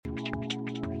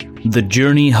The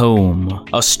journey home,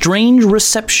 a strange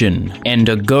reception, and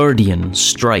a guardian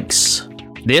strikes.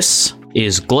 This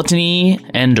is Gluttony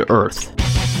and Earth.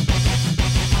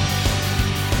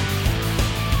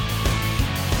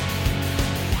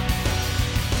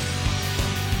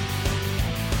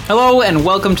 Hello and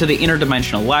welcome to the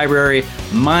Interdimensional Library.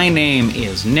 My name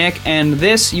is Nick, and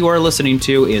this you are listening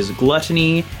to is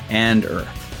Gluttony and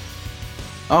Earth.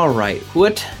 Alright,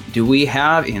 what do we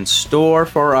have in store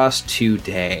for us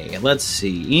today? Let's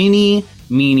see. Eeny,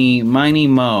 meeny, miny,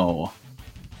 mo.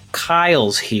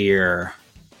 Kyle's here.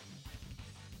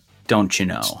 Don't you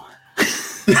know?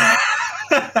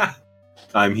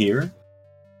 I'm here.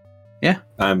 Yeah.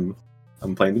 I'm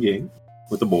playing the game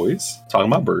with the boys, talking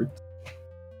about birds.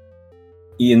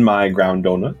 Eating my ground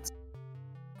donuts.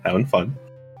 Having fun.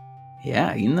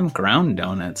 Yeah, eating them ground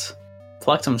donuts.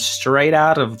 Plucked them straight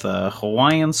out of the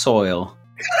Hawaiian soil.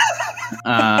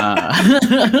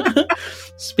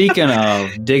 Speaking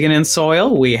of digging in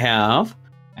soil, we have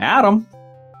Adam.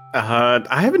 I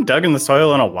haven't dug in the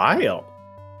soil in a while.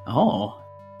 Oh,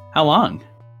 how long?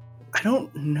 I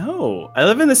don't know. I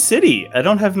live in the city. I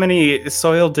don't have many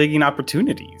soil digging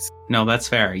opportunities. No, that's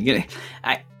fair.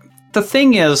 The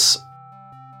thing is,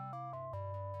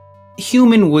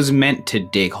 human was meant to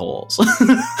dig holes.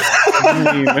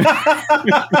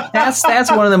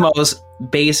 That's one of the most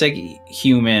basic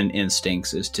human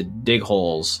instincts, is to dig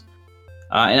holes.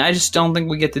 And I just don't think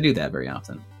we get to do that very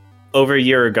often. Over a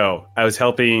year ago, I was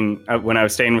helping, when I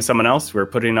was staying with someone else, we were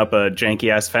putting up a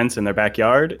janky-ass fence in their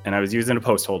backyard, and I was using a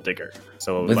post hole digger.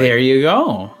 So there you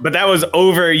go. But that was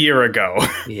over a year ago.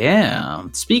 Yeah.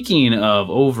 Speaking of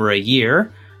over a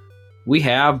year, we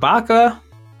have Baka.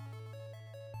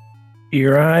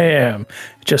 Here I am,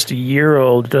 just a year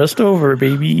old, just over,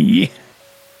 baby.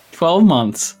 12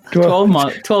 months. 12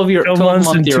 months and year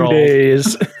 2 old.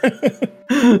 days.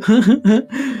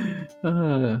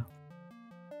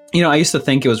 I used to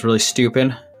think it was really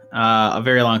stupid. A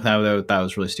very long time ago, I thought it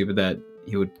was really stupid that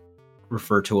he would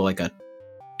refer to like a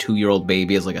 2-year-old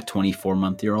baby as like a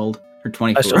 24-month-year-old or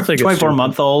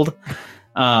 24-month-old.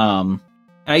 I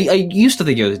used to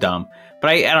think it was dumb. But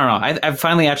I don't know. I've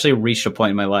finally actually reached a point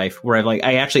in my life where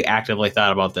I actually actively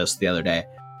thought about this the other day.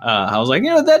 I was like,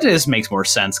 that just makes more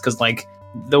sense, because like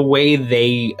the way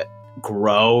they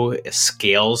grow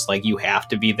scales, like you have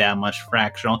to be that much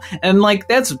fractional, and like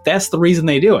that's the reason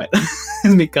they do it,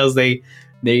 because they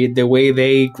the way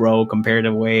they grow compared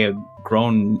to the way a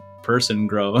grown person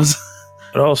grows.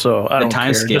 But also, I don't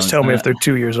care. Just tell me if they're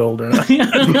 2 years old or not.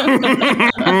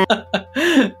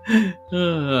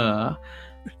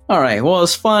 All right, well,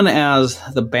 as fun as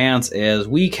the Bants is,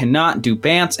 we cannot do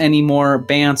Bants anymore.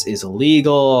 Bants is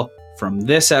illegal from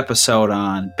this episode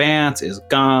on. Bants is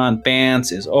gone.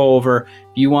 Bants is over.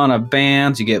 If you want a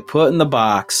Bants, you get put in the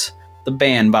box. The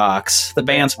ban box. The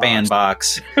Bants ban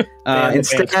box.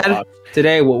 Instead,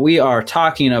 today what we are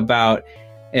talking about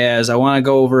is I want to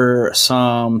go over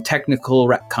some technical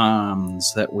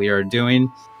retcons that we are doing.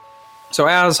 So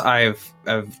as I've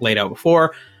laid out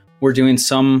before, we're doing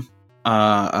some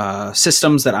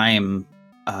systems that I am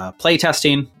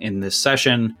playtesting in this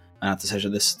session,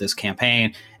 this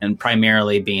campaign, and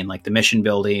primarily being like the mission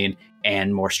building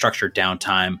and more structured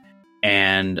downtime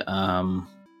and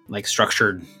like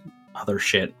structured other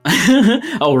shit.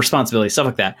 Responsibility, stuff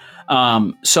like that.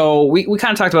 So we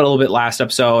kind of talked about it a little bit last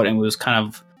episode, and it was kind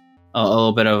of a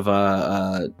little bit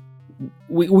of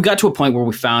we got to a point where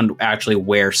we found actually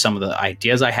where some of the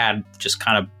ideas I had just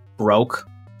kind of broke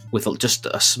with just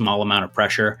a small amount of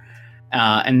pressure.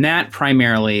 And that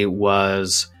primarily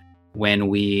was when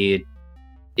we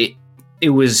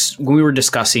were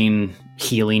discussing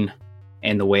healing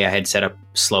and the way I had set up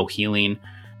slow healing.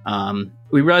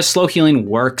 We realized slow healing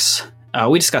works.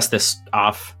 We discussed this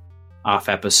off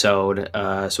episode.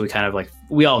 So we kind of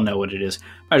we all know what it is.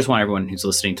 I just want everyone who's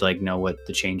listening to know what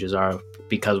the changes are,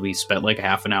 because we spent like a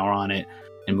half an hour on it,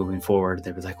 and moving forward,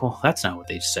 they were like, well, that's not what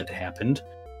they said happened.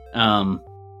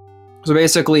 So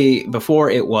basically, before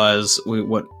it was,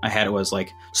 what I had it was like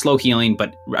slow healing,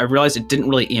 but I realized it didn't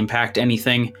really impact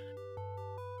anything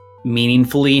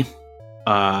meaningfully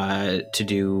to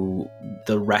do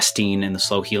the resting and the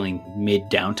slow healing mid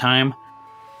downtime.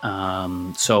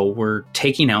 So we're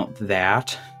taking out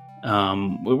that.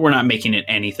 We're not making it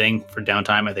anything for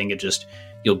downtime. I think it just,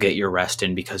 you'll get your rest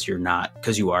in because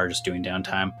you are just doing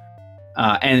downtime.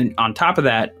 And on top of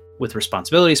that, with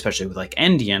responsibility, especially with like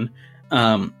Endian,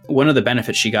 one of the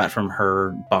benefits she got from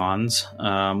her bonds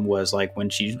was like when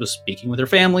she was speaking with her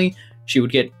family, she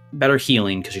would get better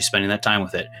healing because she's spending that time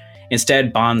with it.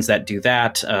 Instead, bonds that do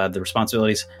that, the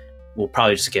responsibilities, will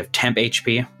probably just give temp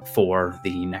HP for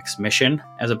the next mission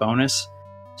as a bonus.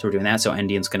 So we're doing that. So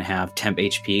Endian's going to have temp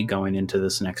HP going into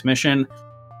this next mission.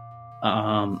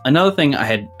 Another thing I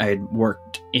had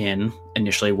worked in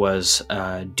initially was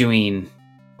doing,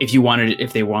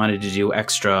 if they wanted to do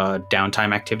extra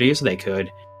downtime activities, they could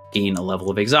gain a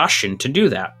level of exhaustion to do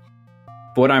that.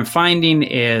 But what I'm finding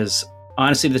is,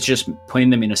 honestly, that's just putting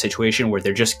them in a situation where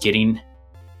they're just getting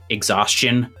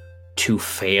exhaustion to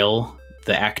fail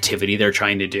the activity they're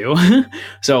trying to do.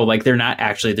 So like there's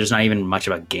not even much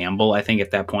of a gamble. I think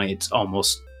at that point it's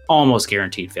almost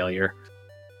guaranteed failure.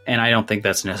 And I don't think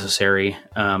that's necessary.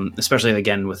 Especially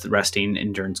again with resting,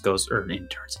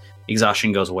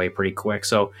 exhaustion goes away pretty quick.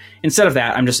 So instead of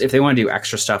that, if they want to do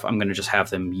extra stuff, I'm going to just have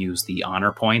them use the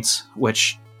honor points,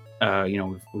 which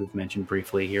we've mentioned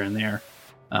briefly here and there.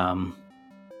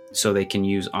 So they can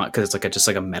use, because it's just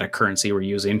like a meta currency we're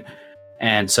using.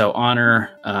 And so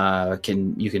honor,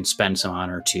 you can spend some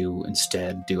honor to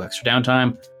instead do extra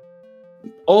downtime.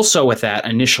 Also with that,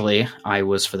 initially,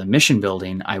 for the mission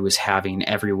building, I was having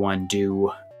everyone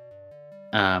do,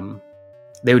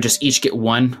 they would just each get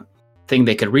one thing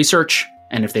they could research,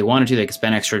 and if they wanted to, they could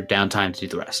spend extra downtime to do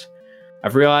the rest.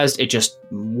 I've realized it just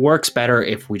works better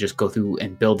if we just go through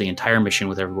and build the entire mission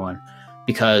with everyone,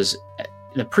 because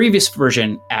the previous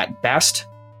version, at best,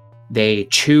 they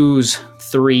choose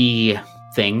 3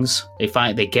 things.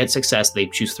 They get success, they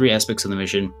choose 3 aspects of the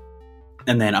mission,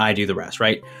 and then I do the rest,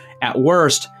 right? At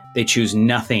worst, they choose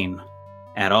nothing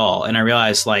at all. And I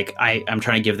realized I'm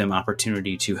trying to give them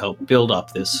opportunity to help build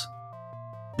up this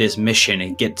mission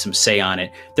and get some say on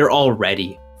it. They're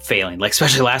already failing,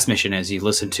 especially last mission, as you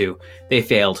listened to, they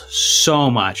failed so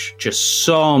much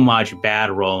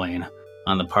bad rolling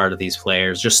on the part of these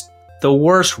players. Just the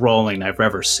worst rolling I've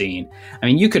ever seen. I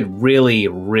mean, you could really,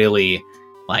 really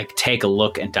take a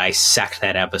look and dissect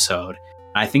that episode.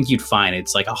 I think you'd find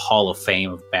it's like a hall of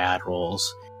fame of bad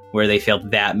rolls where they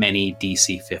failed that many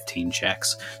DC 15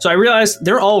 checks. So I realized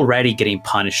they're already getting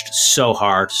punished so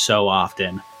hard, so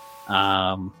often.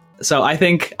 So I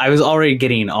think I was already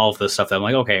getting all of the stuff that I'm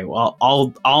like, okay, well,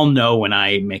 I'll know when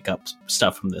I make up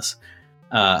stuff from this,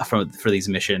 for these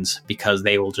missions, because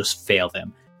they will just fail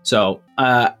them. So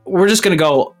we're just gonna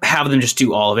go have them just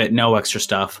do all of it, no extra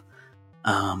stuff.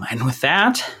 And with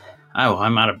that,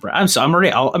 I'm out of breath.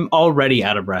 I'm already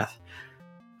out of breath.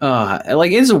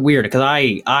 It's weird because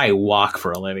I walk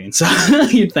for a living, so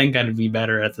you'd think I'd be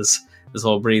better at this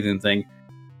whole breathing thing.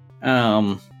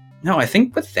 No, I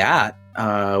think with that,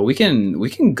 we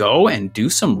can go and do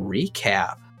some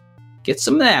recap. Get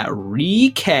some of that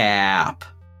recap.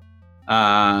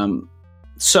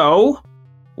 So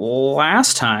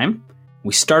last time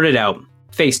we started out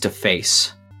face to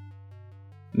face,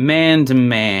 man to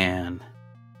man.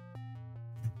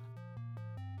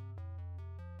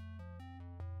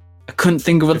 I couldn't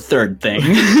think of a third thing.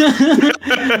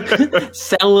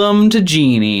 Thelum to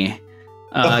Genie.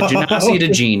 Genasi to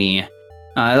Genie.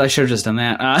 I should have just done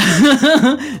that.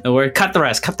 Cut the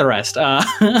rest.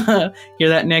 Hear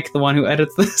that, Nick? The one who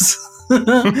edits this?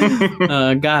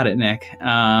 Got it, Nick.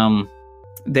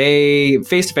 They,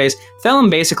 face to face, Thelum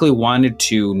basically wanted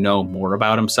to know more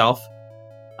about himself.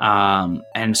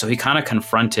 And so he kind of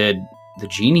confronted the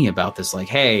Genie about this,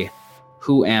 hey,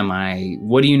 who am I?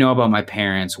 What do you know about my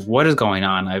parents? What is going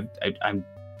on? I'm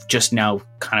just now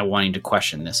kind of wanting to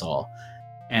question this all.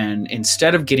 And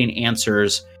instead of getting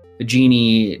answers, the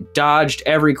Genie dodged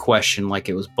every question like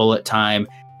it was bullet time,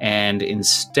 and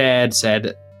instead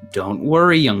said, "Don't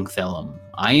worry, young Thelum.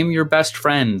 I am your best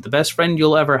friend, the best friend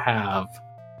you'll ever have.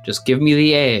 Just give me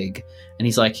the egg." And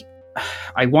he's like,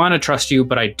 "I want to trust you,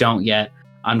 but I don't yet.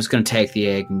 I'm just going to take the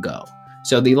egg and go."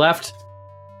 So they left,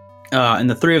 and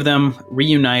the 3 of them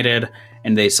reunited,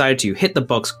 and they decided to hit the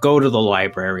books, go to the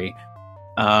library.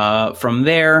 From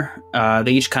there,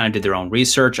 they each kind of did their own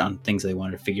research on things they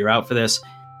wanted to figure out for this.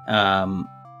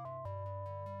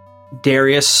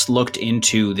 Darius looked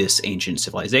into this ancient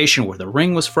civilization where the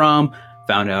ring was from,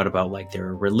 found out about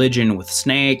their religion with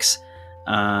snakes.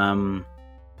 Endian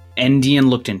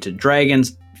looked into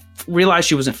dragons, realized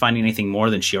she wasn't finding anything more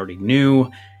than she already knew,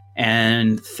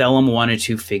 and Thelum wanted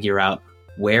to figure out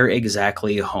where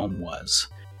exactly home was.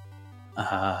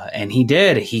 And he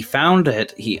did. He found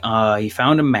it. He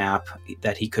found a map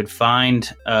that he could find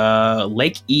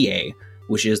Lake Ea,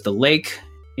 which is the lake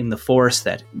in the forest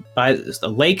that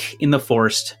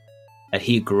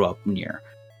he grew up near.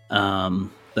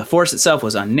 The forest itself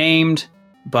was unnamed,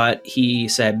 but he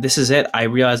said, "This is it. I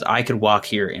realized I could walk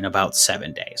here in about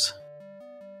 7 days."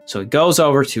 So he goes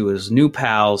over to his new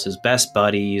pals, his best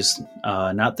buddies,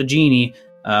 not the Genie,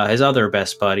 his other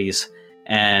best buddies,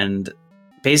 and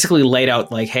basically laid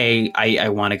out hey, I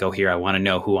want to go here. I want to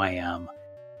know who I am.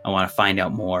 I want to find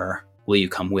out more. Will you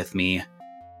come with me?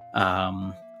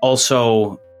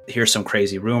 Also, here's some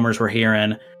crazy rumors we're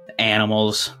hearing. The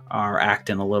animals are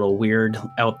acting a little weird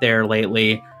out there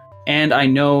lately. And I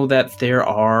know that there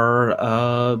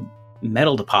are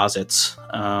metal deposits.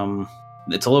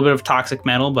 It's a little bit of toxic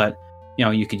metal, but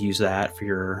you could use that for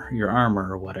your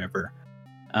armor or whatever.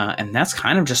 And that's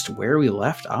kind of just where we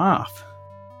left off.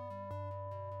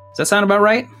 Does that sound about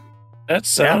right? That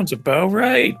sounds about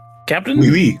right, Captain. Oui,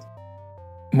 oui.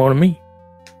 More to me.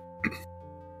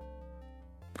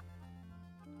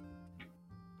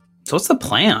 So what's the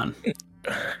plan?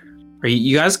 Are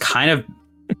you guys kind of...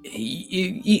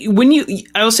 I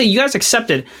will say you guys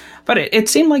accepted, but it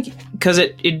seemed like... Because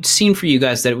it seemed for you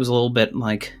guys that it was a little bit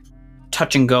like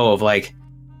touch and go of like,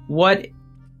 what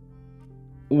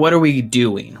are we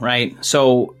doing, right?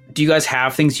 So do you guys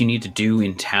have things you need to do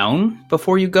in town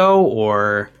before you go?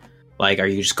 Or like, are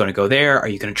you just going to go there? Are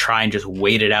you going to try and just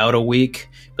wait it out a week?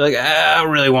 Be like, I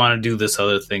really want to do this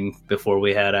other thing before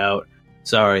we head out.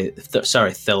 Sorry,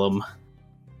 Thillum.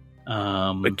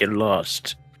 But get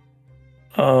lost.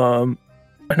 I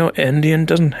know Indian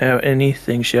doesn't have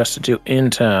anything she has to do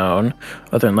in town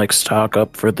other than like stock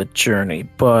up for the journey,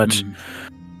 but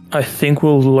I think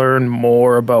we'll learn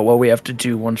more about what we have to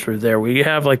do once we're there. We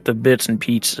have like the bits and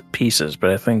pieces, but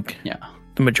I think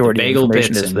the majority of the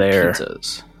information is there.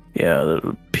 Pizzas. Yeah,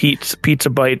 the pizza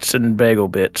bites and bagel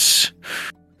bits.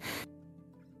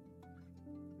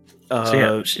 So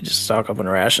yeah, she just stock up on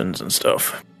rations and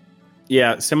stuff.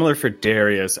 Yeah, similar for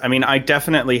Darius. I mean, I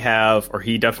definitely have, or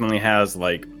he definitely has,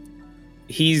 like,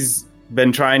 he's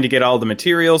been trying to get all the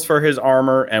materials for his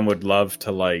armor and would love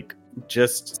to, like,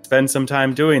 just spend some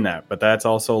time doing that. But that's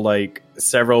also, like,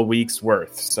 several weeks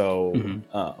worth. So,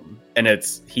 and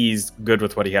he's good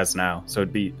with what he has now. So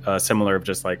it'd be similar of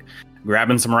just, like,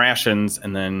 grabbing some rations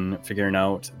and then figuring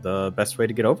out the best way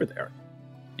to get over there.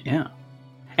 Yeah.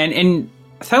 And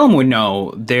Thelum would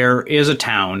know there is a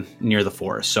town near the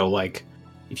forest. So, like,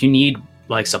 if you need,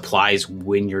 like, supplies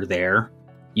when you're there,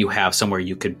 you have somewhere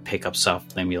you could pick up stuff,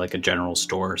 maybe like a general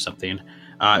store or something.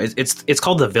 It's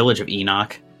called the Village of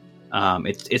Enoch.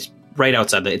 It's right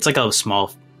outside. It's like a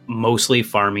small, mostly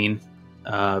farming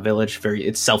village.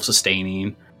 It's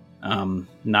self-sustaining.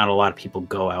 Not a lot of people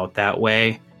go out that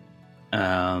way.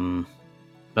 But,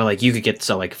 like, you could get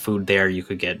like food there. You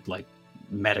could get, like,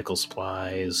 medical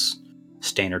supplies,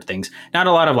 standard things. Not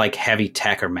a lot of like heavy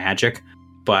tech or magic,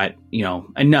 but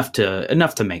enough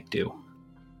to make do.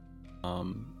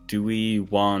 Do we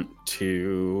want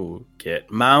to get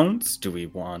mounts? Do we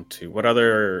want to what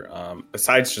other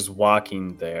besides just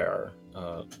walking there,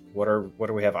 what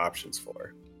do we have options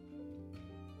for?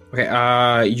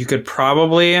 Okay, you could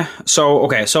probably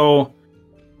so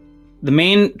the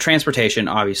main transportation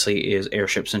obviously is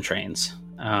airships and trains.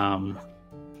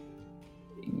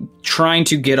 Trying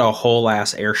to get a whole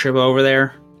ass airship over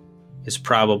there is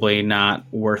probably not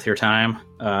worth your time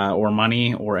or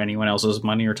money or anyone else's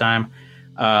money or time.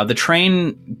 The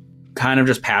train kind of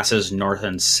just passes north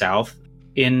and south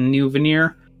in New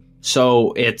Veneer,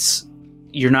 so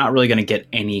you're not really going to get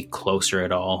any closer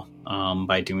at all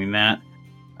by doing that.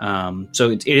 So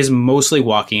it is mostly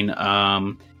walking.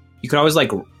 You could always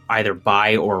like either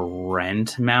buy or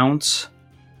rent mounts.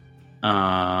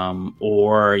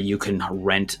 Or you could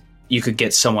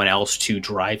get someone else to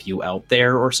drive you out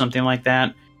there or something like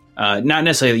that. Not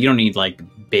necessarily, you don't need like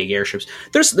big airships.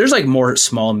 There's like more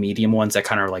small, medium ones that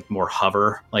kind of are like more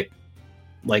hover. Like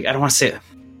I don't want to say,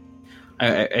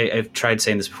 I've tried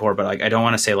saying this before, but like, I don't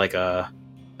want to say like a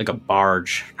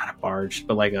barge, not a barge,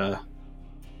 but like a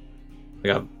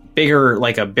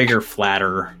bigger,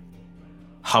 flatter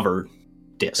hover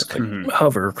disc.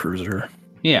 Hover cruiser.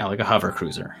 Yeah, like a hover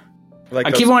cruiser. Like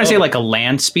I keep wanting to say like a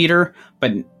land speeder,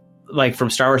 but like from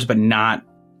Star Wars, but not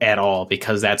at all,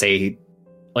 because that's a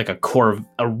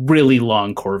really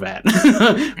long Corvette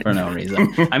for no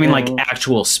reason. I mean, like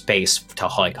actual space to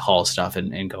like haul stuff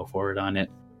and go forward on it.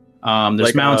 There's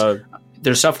like, mounts.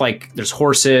 There's stuff like there's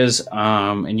horses,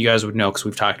 and you guys would know because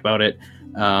we've talked about it.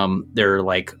 They're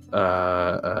like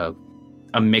a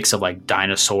mix of like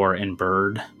dinosaur and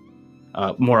bird,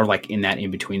 more of like in that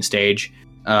in between stage.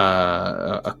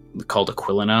 Called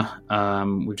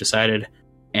Aquilina, we've decided,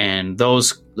 and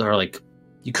those are like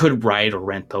you could ride or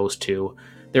rent those too.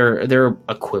 They're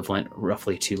equivalent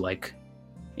roughly to like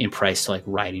in price to like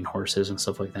riding horses and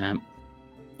stuff like that.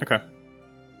 Okay.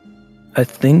 I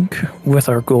think with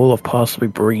our goal of possibly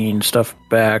bringing stuff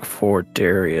back for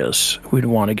Darius, we'd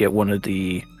want to get one of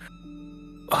the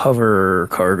hover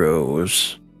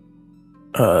cargos,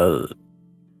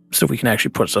 so we can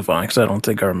actually put stuff on, because I don't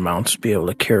think our mounts would be able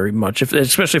to carry much,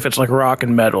 especially if it's like rock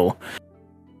and metal.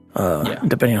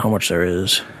 Depending on how much there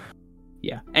is.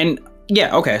 Yeah. And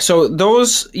yeah, okay. So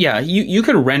those, you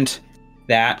could rent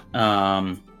that.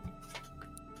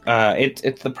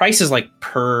 It's the price is like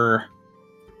per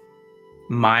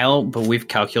mile, but we've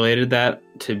calculated that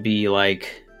to be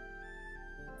like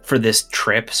for this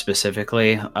trip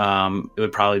specifically, it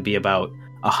would probably be about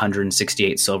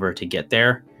 168 silver to get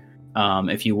there.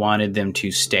 If you wanted them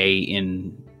to stay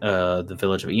in the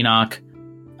village of Enoch,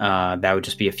 that would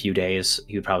just be a few days.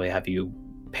 He would probably have you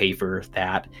pay for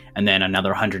that, and then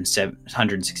another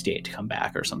 168 to come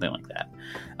back, or something like that.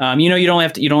 You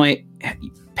don't only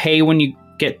pay when you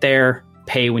get there,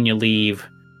 pay when you leave,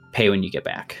 pay when you get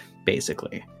back.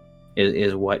 Basically,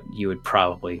 is what you would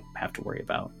probably have to worry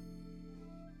about.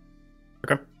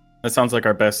 Okay, that sounds like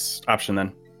our best option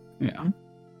then. Yeah.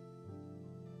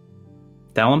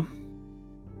 Dallum,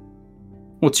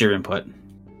 what's your input?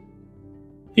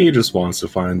 He just wants to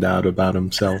find out about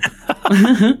himself.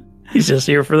 He's just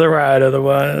here for the ride,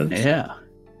 otherwise. Yeah.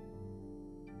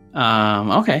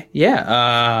 Okay.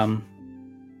 Yeah.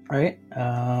 Right.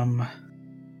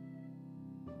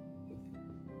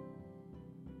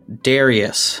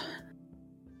 Darius,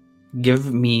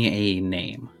 give me a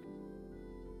name.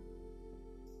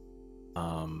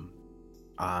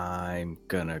 I'm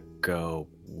gonna go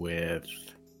with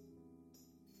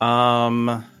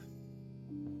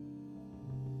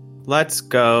let's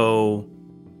go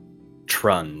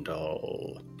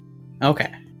Trundle.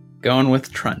 Okay. Going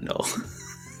with Trundle.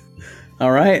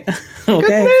 All right.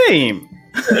 Okay. Good name.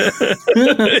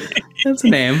 That's a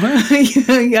name.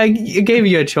 I gave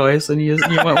you a choice, and you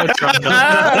went with Trundle.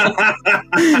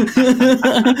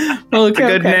 Well, It's a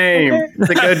good name. Okay. It's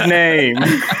a good name.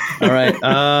 All right.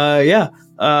 Yeah.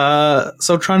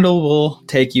 So Trundle will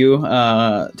take you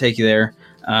there.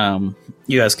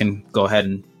 You guys can go ahead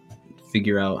and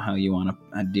figure out how you want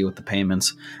to deal with the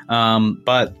payments.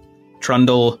 But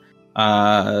Trundle,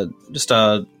 just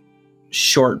a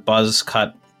short buzz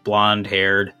cut, blonde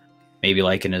haired, maybe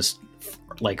like in his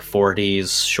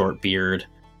 40s, short beard.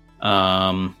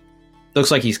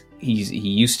 Looks like he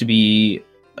used to be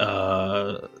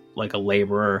like a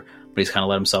laborer, but he's kind of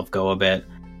let himself go a bit.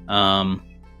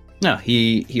 No,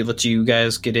 he lets you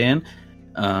guys get in,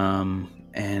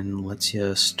 and lets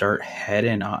you start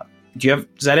heading up.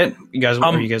 Is that it? Are you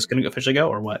guys gonna officially go,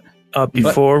 or what?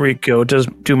 Before we go,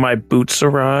 do my boots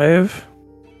arrive?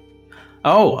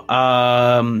 Oh,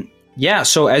 yeah.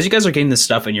 So as you guys are getting this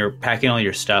stuff and you're packing all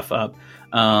your stuff up,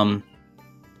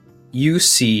 you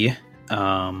see,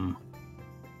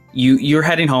 you're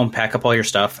heading home, pack up all your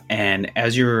stuff, and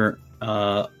as you're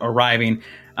arriving,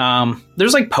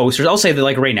 there's like posters. I'll say that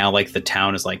like right now, like the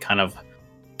town is like kind of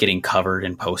getting covered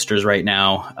in posters right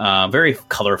now. Very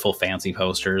colorful, fancy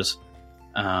posters.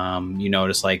 You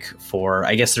notice like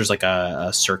I guess there's like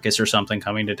a circus or something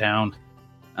coming to town.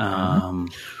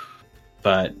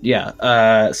 But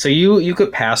yeah, so you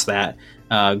could pass that,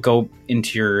 go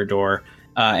into your door,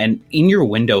 and in your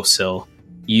windowsill,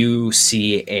 you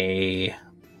see a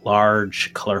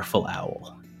large, colorful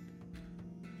owl,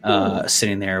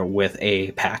 sitting there with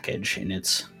a package in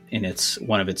its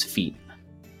one of its feet.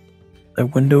 The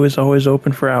window is always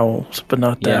open for owls, but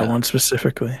not that one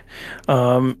specifically.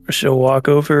 She'll walk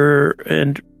over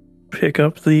and pick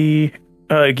up the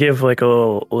give like a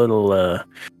little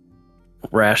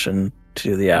ration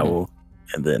to the owl,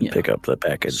 and then pick up the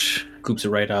package. Scoops it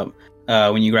right up.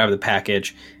 When you grab the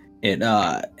package, it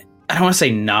I don't want to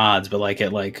say nods, but like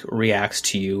it like reacts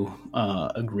to you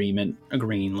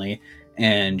agreeingly,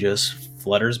 and just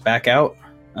flutters back out,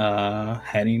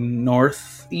 heading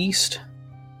northeast.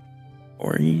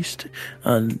 Or east,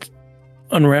 and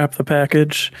unwrap the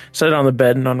package, set it on the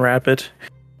bed and unwrap it.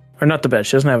 Or not the bed,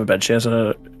 she doesn't have a bed, she has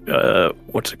a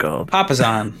what's it called?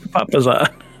 Papazon.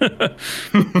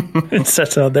 It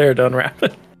sets out there to unwrap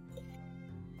it.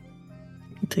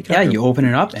 You open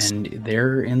it up, and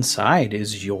there inside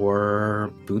is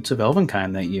your boots of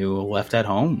Elvenkind that you left at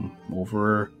home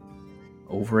over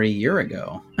a year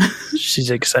ago.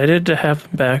 She's excited to have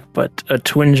them back, but a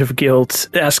twinge of guilt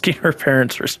asking her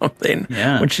parents for something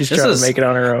when she's trying to make it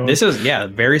on her own. This is,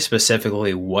 very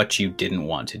specifically what you didn't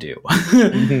want to do.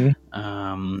 And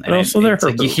also they're her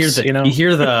like boots, you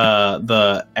hear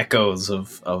the echoes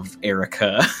of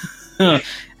Erica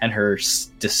and her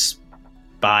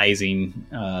despising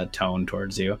tone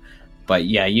towards you. But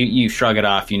yeah, you shrug it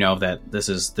off. You know that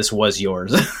this was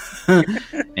yours, and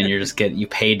you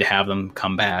paid to have them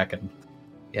come back, and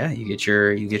you get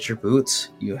your boots.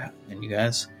 You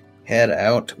guys head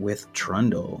out with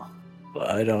Trundle.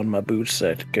 Slide on my boots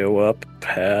that go up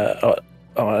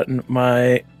on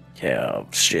my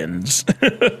shins.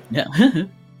 Yeah.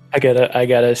 I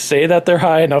gotta say that they're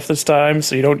high enough this time,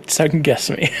 so you don't second guess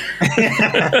me.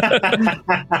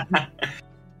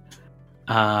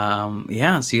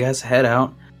 Yeah, so you guys head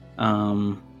out.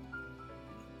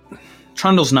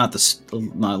 Trundle's not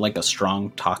like a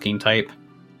strong talking type,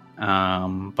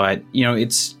 but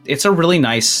it's a really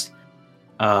nice,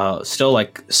 still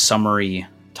like summery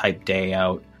type day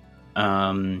out.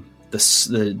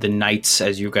 The nights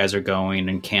as you guys are going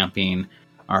and camping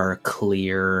are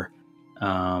clear.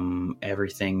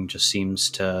 Everything just seems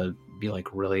to be like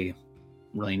really,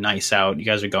 really nice out. You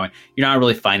guys are going. You're not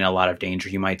really finding a lot of danger.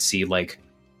 You might see like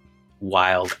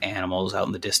wild animals out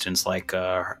in the distance, like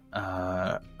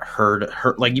herd.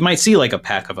 Like you might see like a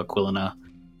pack of Aquilina,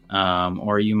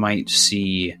 or you might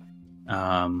see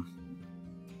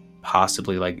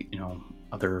possibly like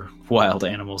other wild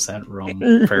animals that roam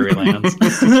prairie lands.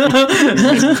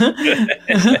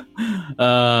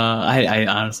 I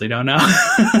honestly don't know.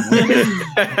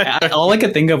 All I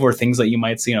could think of were things that you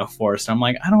might see in a forest. I'm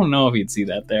like, I don't know if you'd see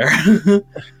that there.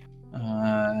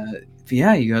 But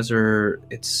yeah, you guys are.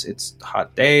 It's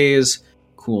hot days,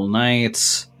 cool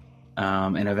nights,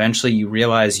 and eventually you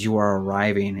realize you are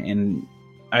arriving. And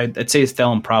I'd say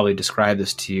Thelem probably described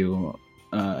this to you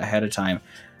ahead of time.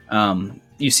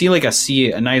 You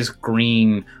see a nice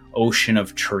green ocean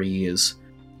of trees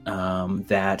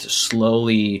that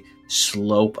slowly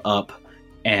slope up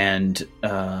and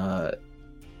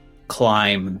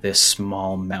climb this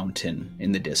small mountain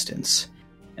in the distance.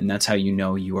 And that's how you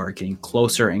know you are getting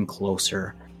closer and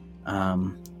closer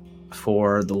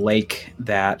for the lake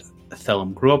that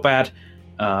Thelem grew up at.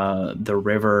 The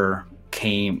river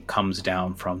comes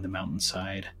down from the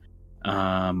mountainside.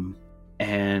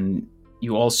 And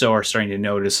you also are starting to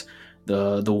notice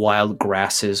the wild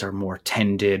grasses are more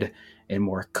tended and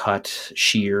more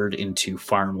sheared into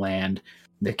farmland.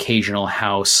 The occasional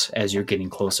house as you're getting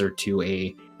closer to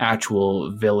a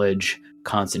actual village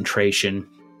concentration.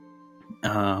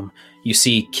 You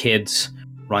see kids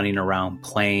running around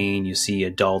playing. You see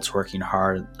adults working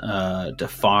hard to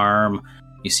farm.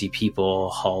 You see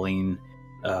people hauling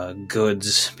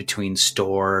goods between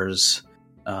stores.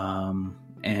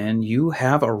 And you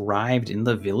have arrived in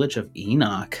the village of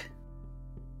Enoch.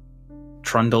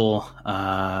 Trundle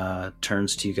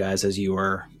turns to you guys as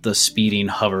the speeding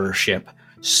hover ship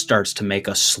starts to make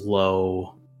a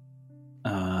slow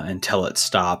until it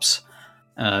stops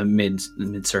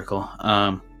mid-circle.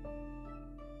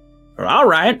 All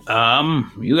right,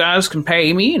 you guys can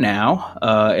pay me now,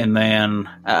 and then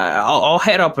I'll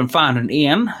head up and find an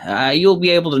inn. You'll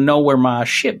be able to know where my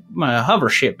hover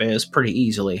ship is pretty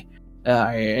easily.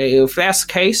 If that's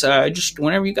the case, just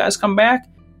whenever you guys come back,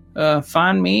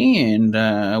 find me and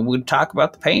we'll talk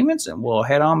about the payments and we'll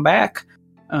head on back.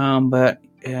 But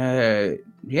I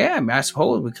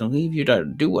suppose we can leave you to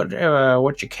do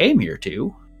what you came here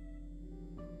to.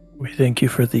 We thank you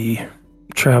for the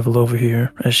travel over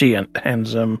here. As she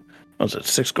hands them, was it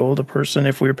 6 gold a person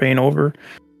if we were paying over?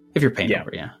 If you're paying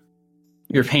over, yeah.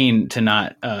 You're paying to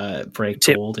not break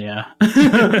gold, yeah.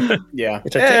 Yeah.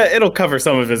 It'll cover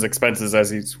some of his expenses as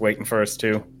he's waiting for us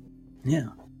too. Yeah.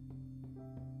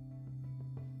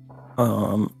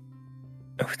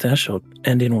 With that,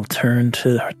 Ending will turn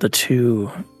to the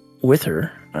two with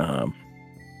her.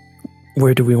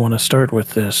 Where do we want to start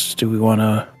with this? Do we want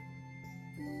to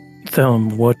tell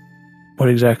him what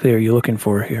exactly are you looking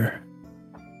for here?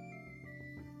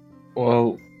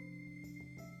 Well,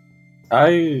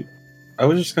 I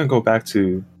was just gonna go back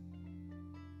to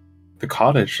the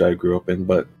cottage that I grew up in,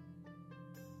 but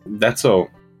that's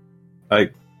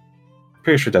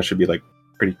pretty sure that should be like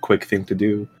a pretty quick thing to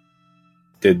do.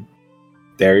 Did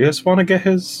Darius want to get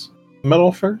his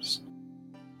medal first?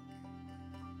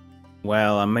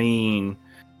 Well, I mean,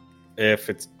 if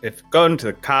going to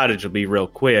the cottage will be real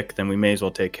quick, then we may as well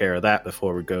take care of that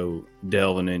before we go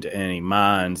delving into any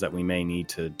mines that we may need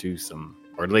to do some,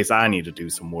 or at least I need to do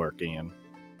some work in.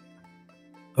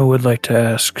 I would like to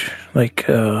ask,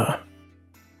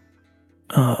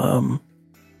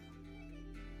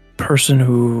 person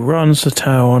who runs the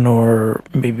town, or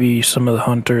maybe some of the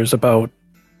hunters, about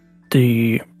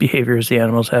the behaviors the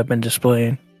animals have been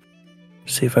displaying.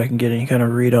 See if I can get any kind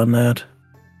of read on that.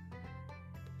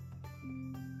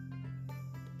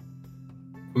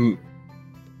 I'm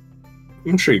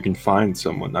sure you can find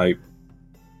someone.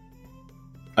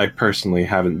 I personally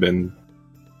haven't been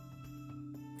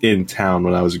in town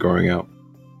when I was growing up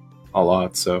a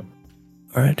lot, so.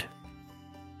 All right.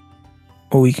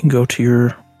 Well, we can go to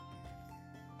your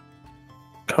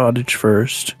cottage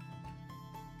first,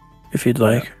 if you'd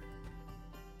like.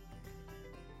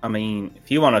 I mean,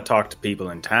 if you want to talk to people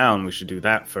in town, we should do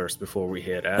that first before we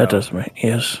head out. That does make,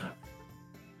 yes.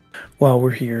 while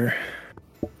we're here.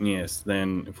 Yes,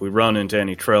 then if we run into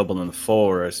any trouble in the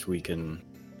forest, we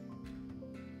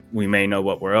may know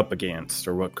what we're up against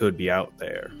or what could be out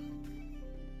there.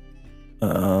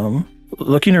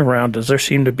 Looking around, does there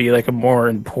seem to be like a more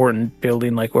important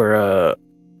building, like where a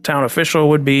town official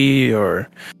would be, or?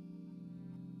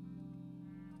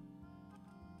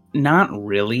 Not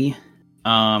really.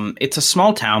 It's a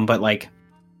small town, but like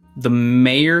the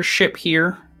mayorship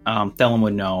here, Thellum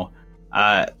would know.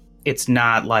 It's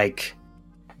not like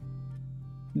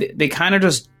they kind of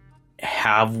just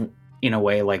have in a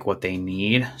way like what they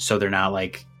need, so they're not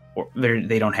like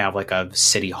they don't have like a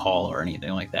city hall or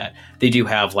anything like that. They do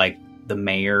have like the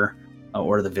mayor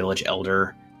or the village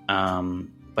elder,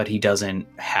 but he doesn't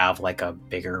have like a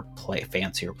bigger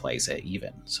fancier place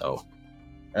even. So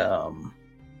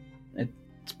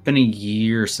it's been a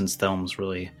year since Thelm's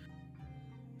really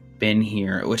been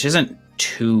here, which isn't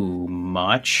too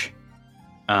much,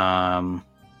 but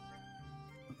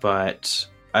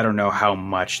I don't know how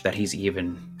much that he's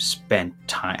even spent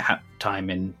time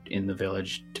in the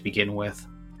village to begin with.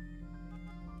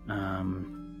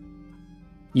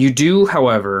 You do,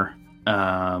 however,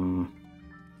 like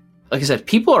I said,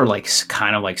 people are like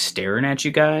kind of like staring at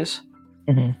you guys.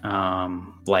 Mm-hmm.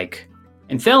 Like,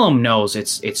 and Thellum knows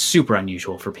it's super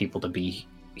unusual for people to be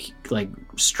like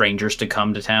strangers to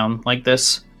come to town like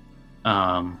this.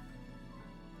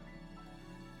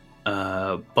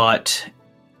 But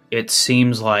it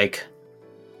seems like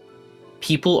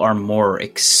people are more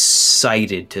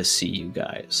excited to see you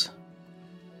guys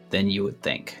than you would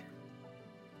think.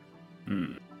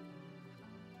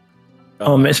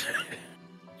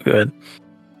 Good.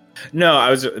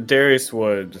 No, Darius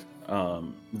would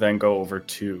then go over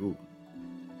to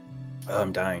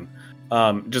I'm dying.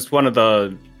 Just one of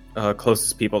the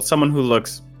closest people, someone who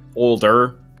looks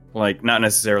older, like not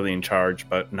necessarily in charge,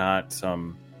 but not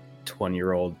some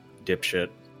 20-year-old dipshit.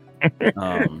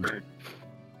 And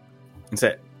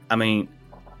say,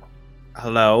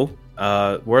 hello.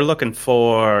 We're looking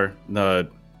for the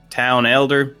town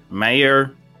elder,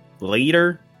 mayor,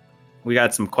 leader. We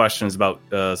got some questions about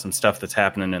some stuff that's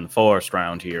happening in the forest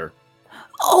around here.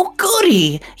 Oh,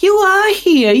 goody! You are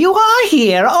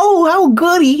here! Oh, how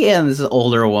goody! And this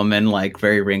older woman, like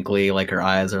very wrinkly, like her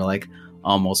eyes are like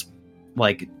almost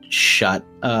like shut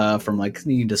from like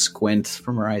needing to squint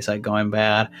from her eyesight going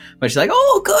bad. But she's like,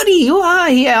 oh, goody! You are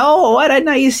here! Oh, what a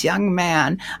nice young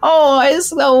man! Oh, it's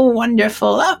so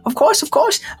wonderful! Of course!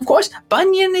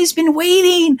 Bunyan has been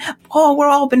waiting! Oh, we're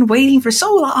all been waiting for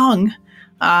so long!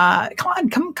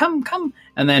 Come on!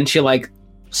 And then she like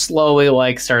slowly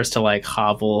like starts to like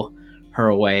hobble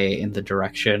her way in the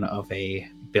direction of a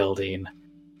building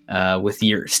with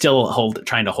your still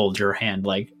trying to hold your hand,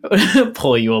 like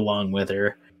pull you along with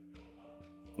her.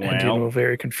 And you will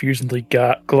very confusedly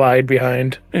glide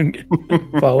behind and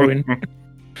following.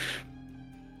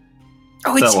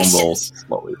 Oh, that one will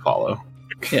slowly follow.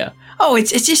 Yeah. Oh,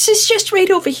 it's just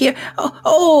right over here.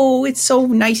 Oh, it's so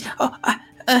nice.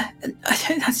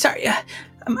 Sorry.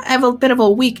 I have a bit of a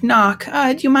weak knock.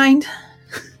 Do you mind?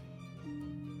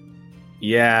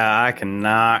 Yeah, I can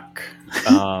knock.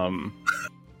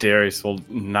 Darius will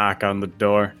knock on the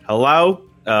door. Hello?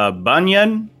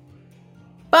 Bunyan?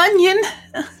 Bunyan?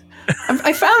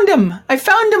 I found him!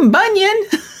 Bunyan!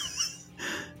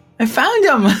 I found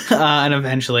him! And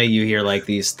eventually you hear like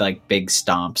these like big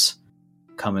stomps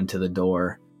coming to the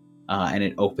door, and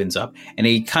it opens up, and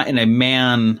a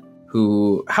man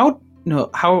who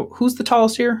who's the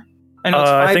tallest here? I know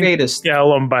it's 5'8" is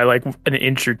Alum by like an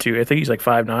inch or two. I think he's like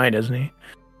 5'9", isn't he?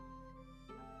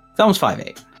 That one's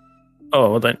 5'8". Oh,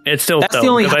 well then it's still that's the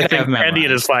only height I think Andy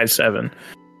is 5'7".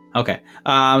 Okay,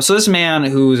 so this man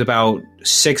who's about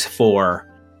 6'4",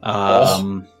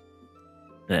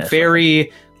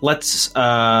 very Andy's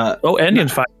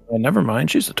 5'9". Never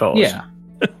mind, she's the tallest.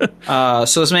 Yeah.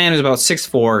 So this man is about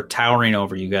 6'4", towering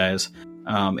over you guys,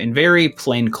 in very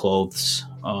plain clothes.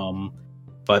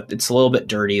 But it's a little bit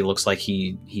dirty. Looks like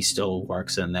he still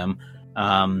works in them.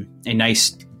 A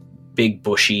nice, big,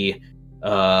 bushy,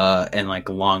 and like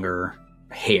longer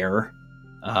hair,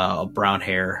 brown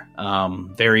hair.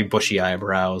 Very bushy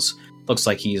eyebrows. Looks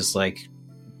like he's like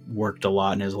worked a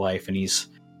lot in his life, and he's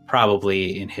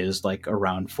probably in his like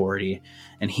around 40.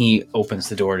 And he opens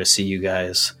the door to see you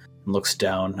guys and looks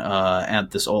down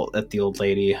at the old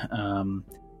lady.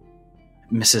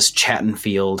 Mrs.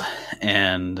 Chattenfield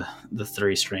and the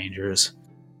three strangers.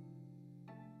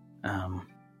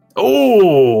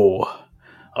 Oh,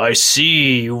 I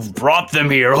see you've brought them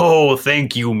here. Oh,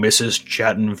 thank you, Mrs.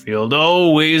 Chattenfield.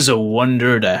 Always a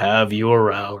wonder to have you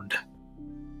around.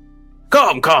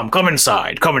 Come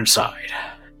inside.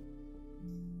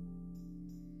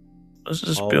 What's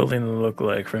this building look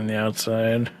like from the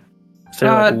outside? Is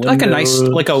there, like a nice,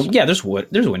 there's wood.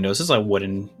 There's windows. It's like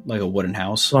a wooden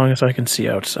house. As long as I can see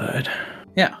outside.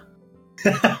 Yeah.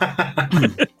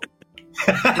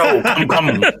 No,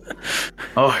 come.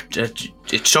 Oh,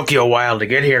 it took you a while to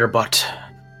get here, but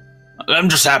I'm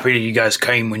just happy that you guys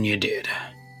came when you did.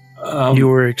 You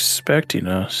were expecting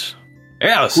us.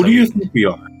 Yeah. Who do you think we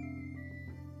are?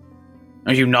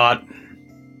 Are you not?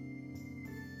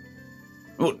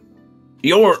 Well,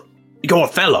 you're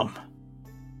Thelum.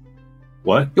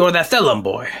 What? You're that Thelum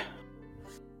boy.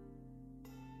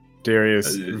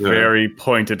 Darius very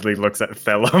pointedly looks at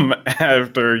Thelum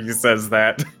after he says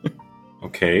that.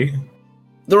 Okay.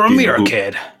 The Ramira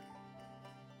kid.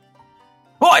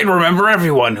 Oh, I remember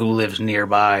everyone who lives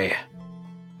nearby.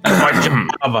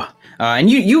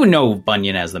 And you know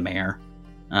Bunyan as the mayor.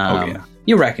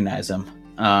 You recognize him.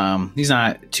 He's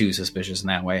not too suspicious in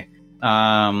that way.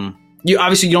 You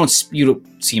don't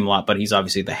see him a lot, but he's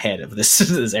obviously the head of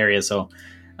this area. So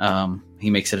he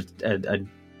makes it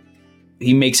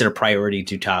a priority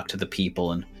to talk to the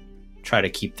people and try to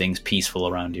keep things peaceful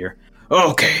around here.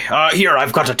 Okay, here,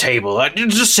 I've got a table.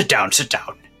 Just sit down. Is it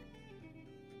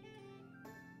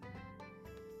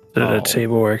a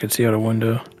table where I can see out a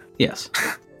window? Yes.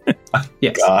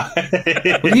 Yes.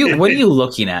 What are you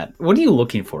looking at? What are you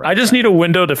looking for? I just need a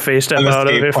window to face step out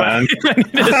of if I need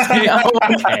to see.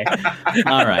 Okay.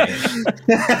 All right.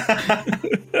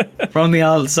 From the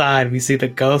outside, we see the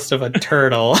ghost of a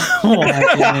turtle walking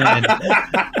in.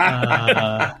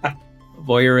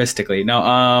 Voyeuristically. No,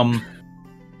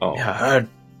 Yeah,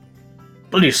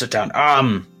 please sit down.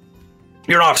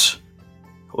 You're not.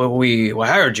 Well, we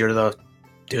hired you to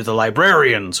the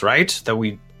librarians, right? That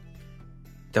we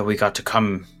got to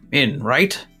come in,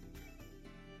 right?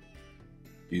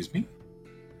 Excuse me?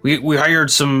 We hired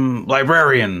some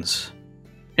librarians.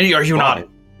 And are you not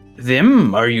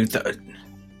them? Are you?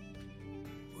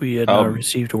 We had not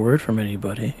received a word from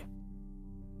anybody.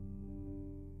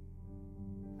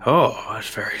 Oh, that's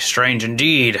very strange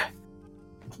indeed.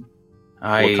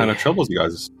 What kind of troubles you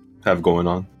guys have going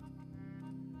on?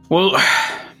 Well,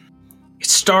 it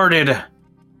started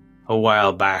a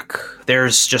while back.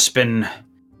 There's just been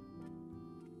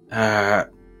an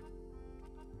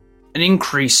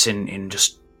increase in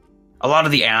just a lot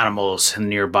of the animals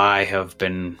nearby have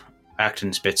been acting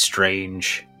a bit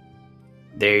strange.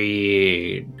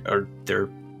 They're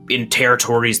in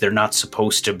territories they're not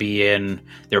supposed to be in.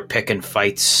 They're picking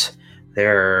fights.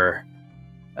 They're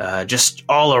just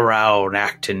all around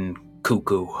acting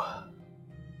cuckoo.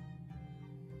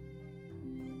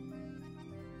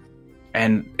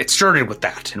 And it started with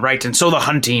that, and so the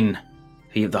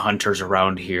hunters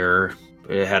around here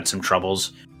had some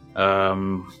troubles.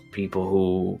 People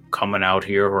who coming out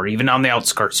here, or even on the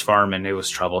outskirts farming, it was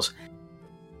troubles.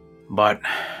 But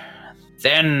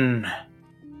then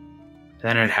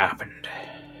it happened.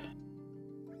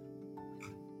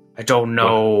 I don't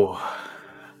know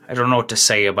what to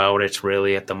say about it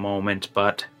really at the moment,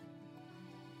 but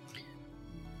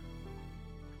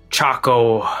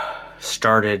Chaco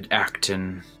started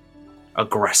acting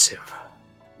aggressive.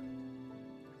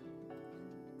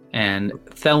 And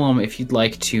Thelum, if you'd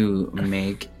like to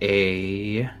make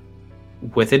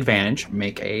with advantage,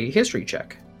 make a history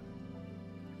check.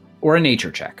 Or a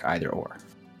nature check, either or.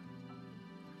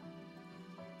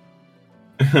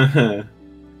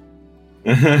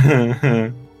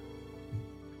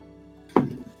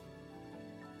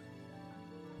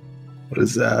 What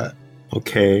is that?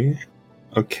 Okay.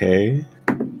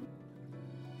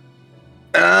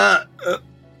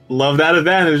 Love that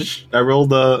advantage. I rolled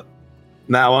that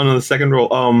one on the second roll.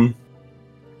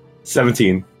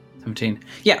 17. 17.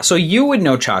 Yeah, so you would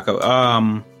know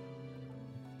Chaco.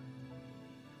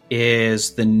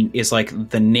 Is like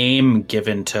the name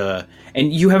given to,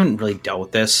 and you haven't really dealt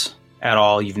with this at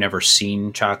all. You've never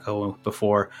seen Chaco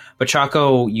before, but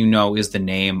Chaco, is the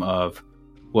name of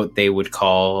what they would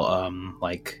call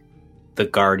like the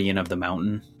guardian of the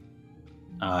mountain.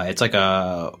 It's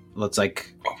a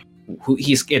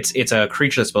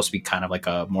creature that's supposed to be kind of like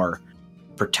a more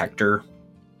protector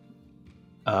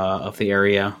of the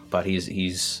area, but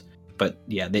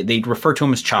they refer to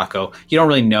him as Chaco. You don't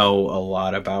really know a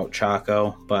lot about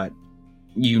Chaco, but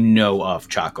you know of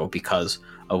Chaco because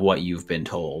of what you've been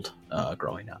told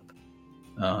growing up.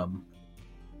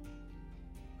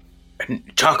 And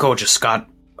Chaco just got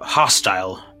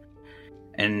hostile,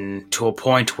 and to a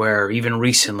point where even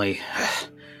recently,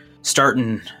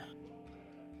 starting,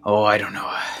 I don't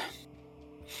know,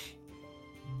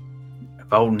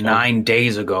 about 9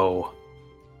 days ago,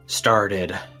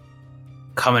 started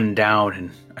coming down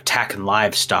and attacking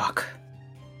livestock.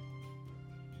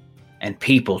 and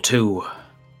people too.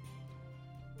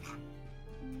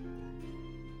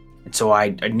 And so I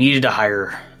needed to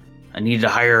hire.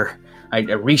 I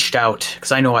reached out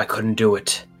because I know I couldn't do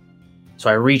it. So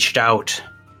I reached out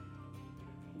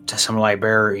to some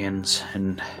librarians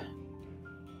and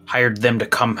hired them to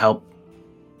come help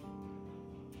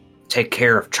take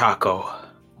care of Chaco.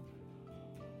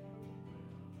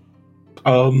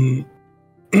 Have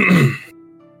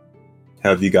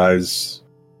you guys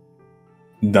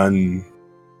done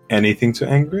anything to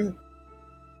anger it?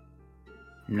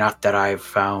 Not that I've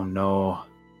found, no.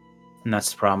 And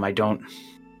that's the problem. I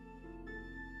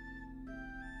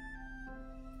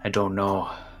don't know.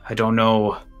 I don't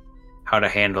know how to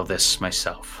handle this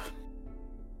myself.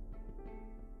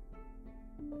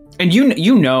 And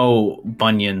you know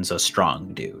Bunyan's a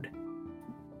strong dude.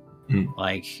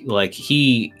 Like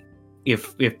he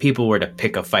if people were to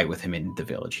pick a fight with him in the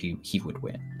village, he would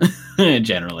win.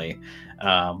 Generally.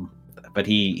 But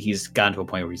he's gotten to a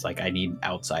point where he's like, I need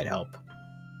outside help.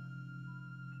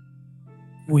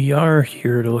 We are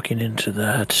here looking into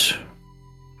that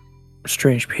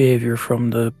strange behavior from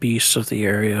the beasts of the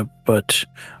area, but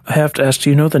I have to ask,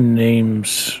 do you know the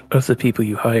names of the people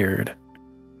you hired?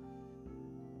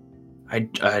 I'm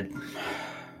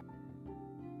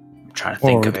trying to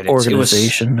think of it.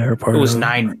 Organization they're part of.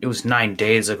 It was 9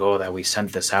 days ago that we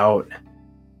sent this out.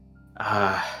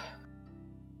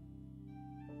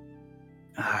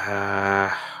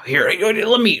 Here,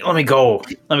 let me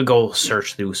go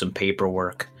search through some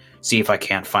paperwork, see if I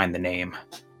can't find the name.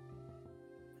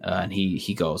 And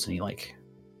he goes and he like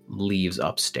leaves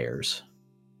upstairs.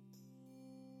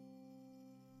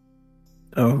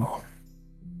 Oh.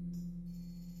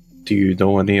 Do you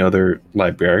know any other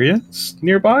librarians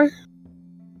nearby?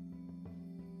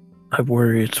 I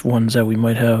worry it's ones that we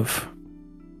might have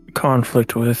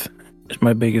conflict with is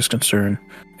my biggest concern.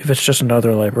 If it's just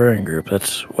another librarian group,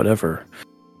 that's whatever.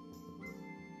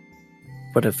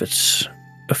 But if it's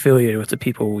affiliated with the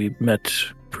people we met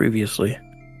previously,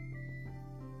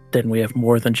 then we have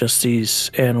more than just these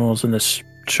animals and this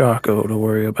Chaco to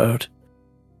worry about.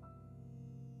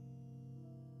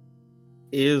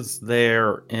 Is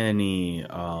there any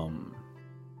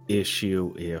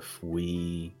issue if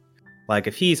we, like,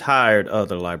 if he's hired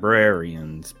other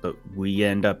librarians, but we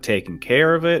end up taking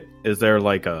care of it? Is there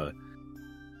like a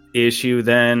issue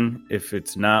then if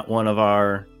it's not one of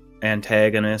our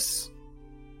antagonists?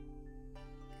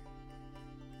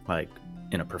 Like,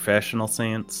 in a professional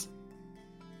sense?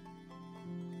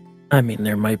 I mean,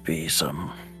 there might be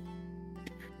some.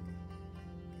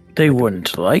 They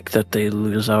wouldn't like that they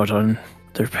lose out on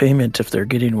their payment if they're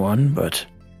getting one, but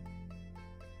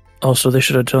also they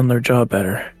should have done their job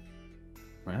better.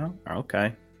 Well,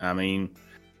 okay. I mean,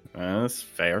 that's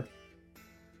fair.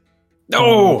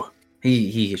 No!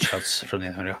 He shouts from the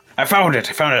other window. I found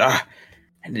it.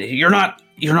 You're not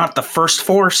the first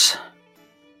force.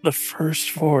 The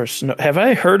first force. No, have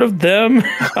I heard of them?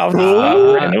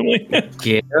 Randomly.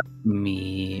 Give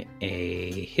me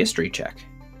a history check.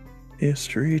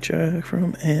 History check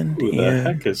from Andy. Who the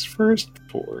heck is first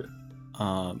force?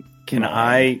 Can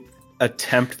I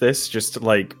attempt this just to,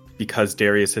 like, because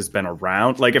Darius has been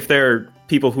around? Like, if there are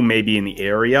people who may be in the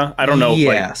area, I don't know.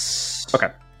 Yes. Like,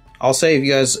 okay. I'll say if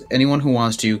you guys, anyone who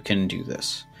wants to, can do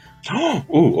this. Oh,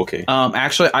 okay.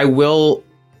 Actually, I will.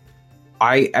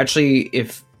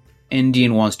 If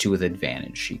Indian wants to with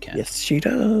advantage, she can. Yes, she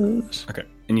does. Okay.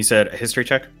 And you said a history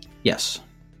check? Yes.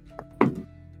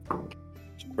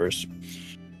 First.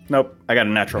 Nope. I got a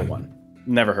natural 1.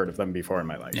 Never heard of them before in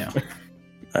my life. Yeah.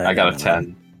 I got a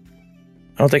 10.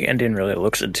 I don't think Indian really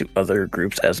looks into other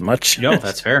groups as much. No,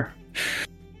 that's fair.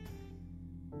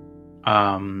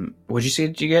 What'd you say?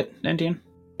 Did you get, Indian?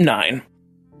 9.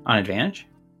 On advantage?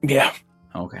 Yeah.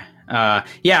 Okay.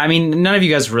 Yeah, I mean, none of you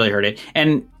guys really heard it.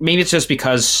 And maybe it's just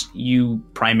because you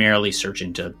primarily search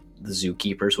into the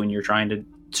zookeepers when you're trying to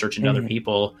search into other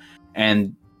people.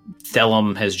 And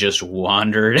Thelum has just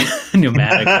wandered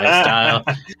nomadic lifestyle.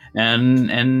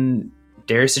 And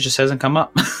Darius just hasn't come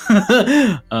up.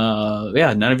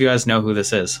 Yeah, none of you guys know who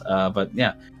this is. But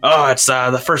yeah. Oh, it's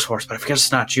the first horse, but I guess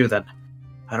it's not you then.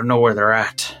 I don't know where they're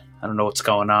at. I don't know what's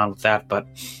going on with that, but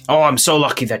I'm so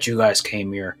lucky that you guys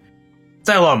came here.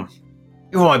 Thelum,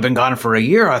 you've only been gone for a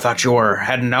year. I thought you were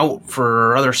heading out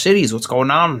for other cities. What's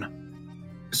going on?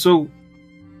 So,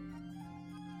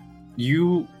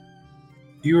 you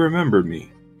remembered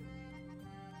me?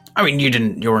 I mean,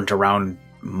 you weren't around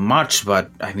much,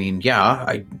 but I mean,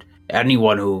 yeah,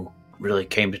 anyone who really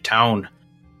came to town,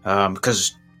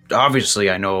 because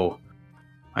obviously I know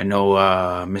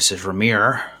Mrs.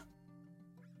 Ramir.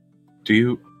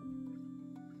 Do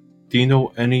you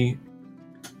know any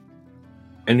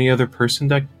any other person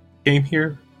that came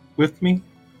here with me?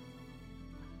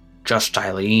 Just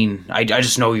Eileen. I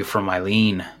just know you from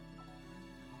Eileen.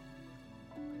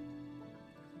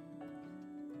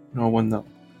 No one knows.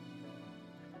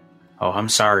 Oh, I'm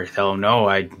sorry, though. No,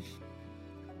 I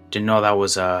didn't know that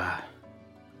was, I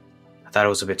thought it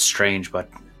was a bit strange, but...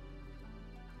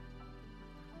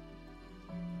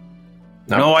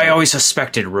 No, I always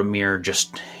suspected Ramir,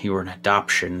 just you were an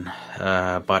adoption,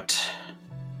 but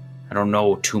I don't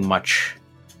know too much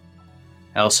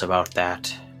else about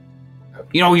that.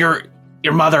 You know, your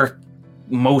mother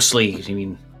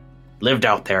mostly, lived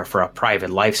out there for a private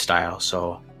lifestyle,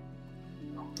 so...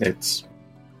 It's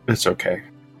okay.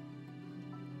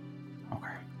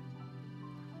 Okay.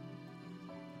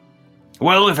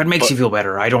 Well, if it makes you feel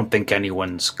better, I don't think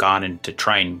anyone's gone in to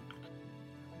try and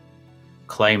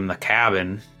claim the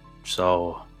cabin,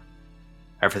 so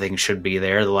everything should be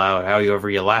there however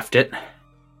you left it.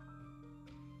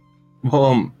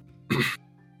 Well,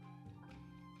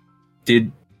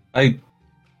 did I...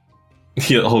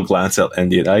 He'll glance at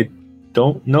Indian. I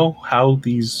don't know how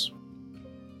these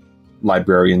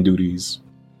librarian duties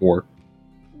work,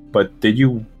 but did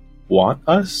you want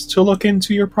us to look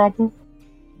into your problem?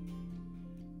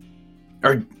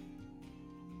 Or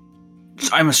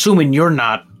I'm assuming you're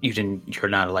not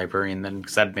a librarian then,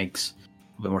 because that makes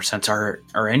a bit more sense. Are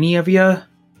any of you?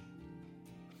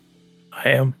 I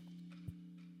am.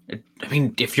 I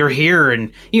mean, if you're here,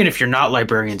 and even if you're not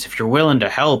librarians, if you're willing to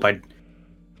help, I'd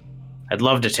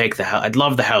love to take the help. I'd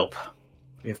love the help,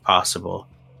 if possible.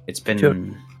 It's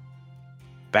been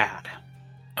bad.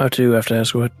 I do have to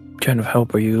ask, what kind of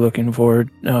help are you looking for?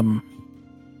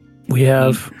 We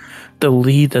have the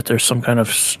lead that there's some kind of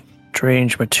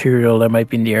strange material that might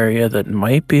be in the area that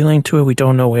might be linked to it. We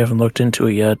don't know. We haven't looked into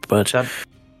it yet. But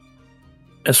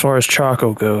as far as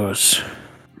Chaco goes,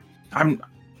 I'm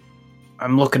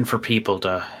looking for people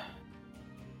to.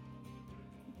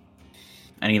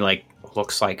 And he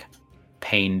looks like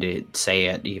pained to say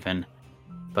it even,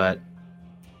 but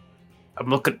I'm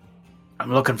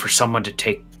looking for someone to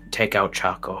take out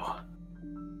Chaco,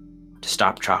 to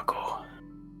stop Chaco.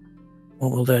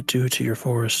 What will that do to your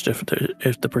forest if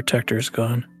the protector's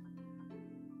gone?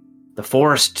 The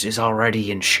forest is already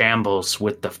in shambles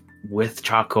with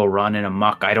Chaco running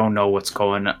amok. I don't know what's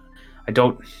going on.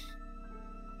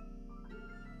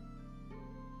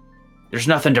 There's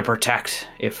nothing to protect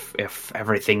if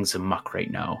everything's amok right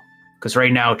now. Because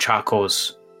right now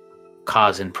Chaco's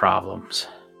causing problems.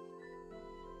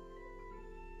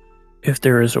 If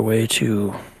there is a way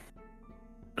to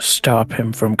stop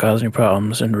him from causing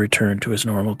problems and return to his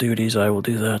normal duties, I will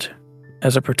do that.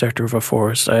 As a protector of a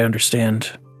forest, I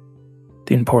understand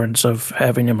the importance of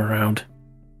having him around.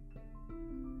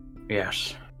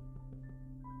 Yes.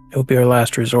 It will be our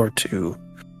last resort to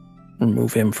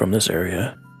remove him from this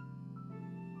area.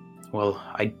 Well,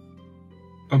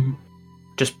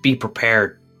 just be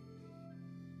prepared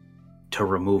to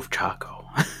remove Chaco.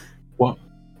 What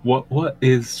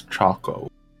is Chaco?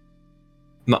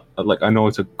 Not I know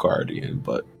it's a guardian,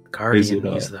 but Guardian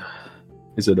is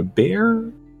it a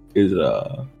bear? Is it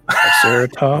a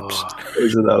ceratops?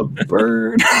 Is it a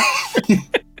bird?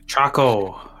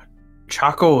 Chaco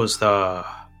is the,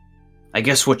 I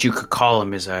guess what you could call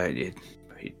him is I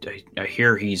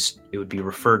hear it would be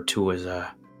referred to as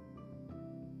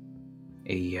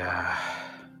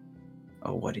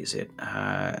what is it?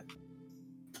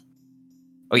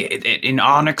 An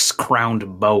onyx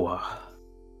crowned boa.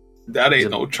 That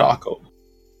ain't no Chaco.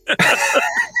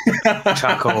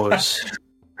 Chaco's.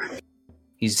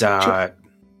 He's a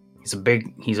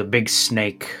big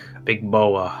snake, a big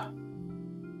boa.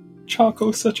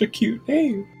 Chaco's such a cute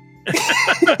name.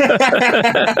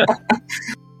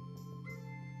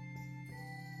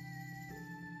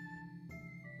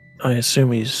 I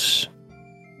assume he's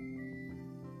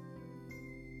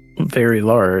very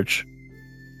large.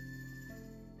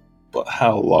 But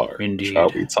how large Indeed. are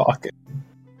we talking?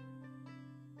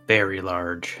 Very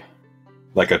large.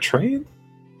 Like a train?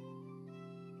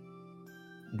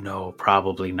 No,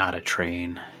 probably not a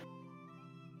train.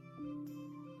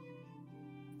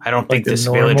 I don't think this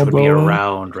village would be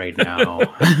around right now.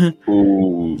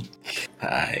 Ooh.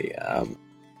 Right.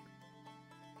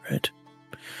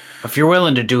 If you're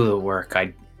willing to do the work,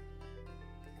 I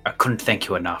couldn't thank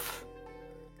you enough.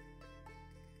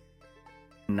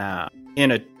 Now,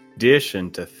 in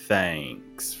addition to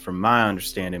thanks, from my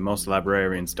understanding, most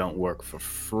librarians don't work for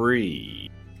free.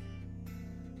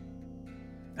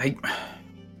 It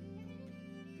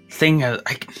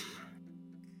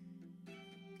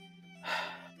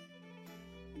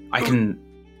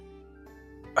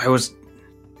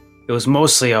It was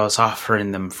mostly I was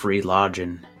offering them free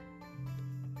lodging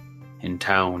in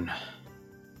town.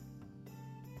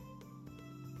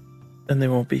 And they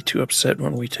won't be too upset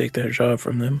when we take that job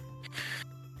from them.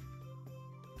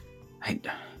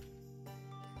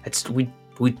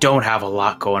 We don't have a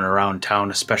lot going around town,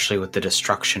 especially with the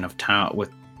destruction of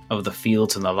of the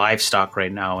fields and the livestock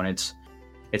right now, and it's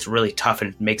really tough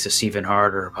and it makes us even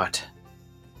harder. But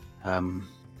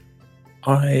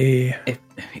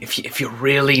if you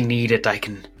really need it,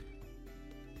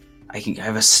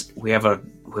 we have a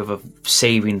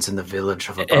savings in the village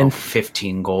of about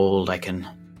 15 gold.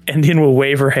 Indian will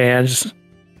wave her hands.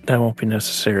 That won't be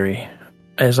necessary.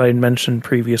 As I mentioned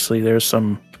previously, there's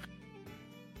some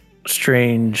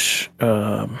strange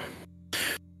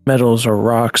metals or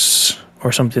rocks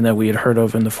or something that we had heard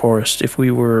of in the forest. If we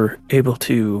were able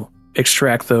to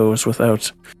extract those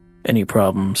without any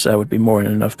problems, that would be more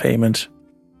than enough payment.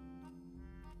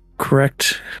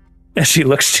 Correct? As she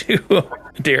looks to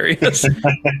Darius.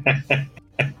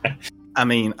 I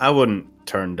mean, I wouldn't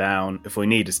turn down if we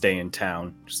need to stay in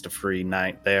town, just a free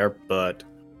night there, but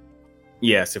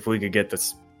yes, if we could get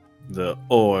the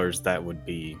ores, that would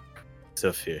be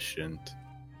sufficient.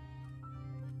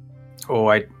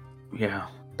 That'll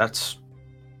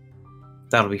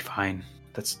be fine.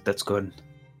 That's good.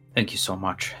 Thank you so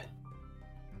much.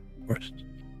 Of course.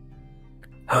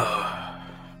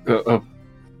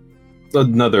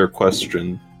 Another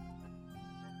question.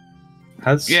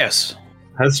 Has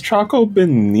Choco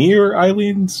been near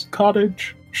Eileen's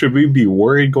cottage? Should we be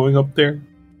worried going up there?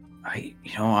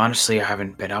 Honestly, I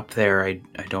haven't been up there. I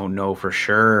don't know for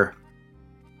sure.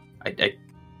 I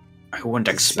wouldn't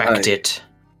expect it.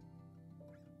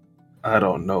 I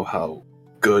don't know how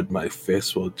good my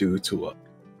fist will do to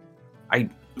a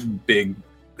big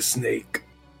snake.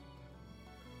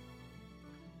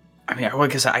 I mean,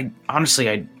 like I said,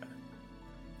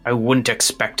 I wouldn't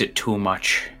expect it too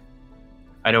much.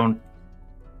 If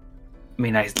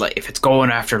it's going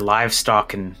after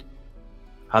livestock and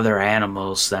other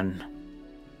animals, then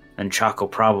Choco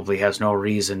probably has no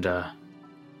reason to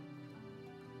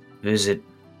visit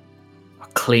a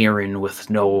clearing with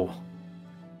no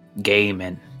game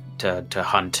and to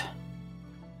hunt.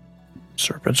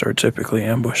 Serpents are typically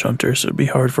ambush hunters, so it'd be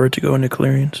hard for it to go into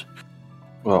clearings.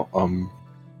 Well,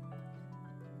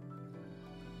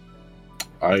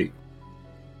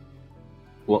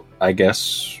 I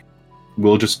guess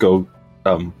we'll just go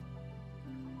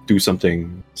do some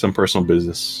personal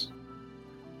business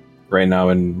right now,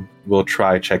 and we'll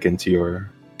try check into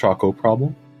your Choco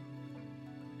problem.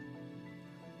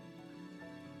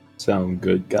 Sound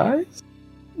good, guys?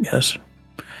 Yes.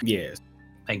 Yes.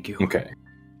 Thank you. Okay.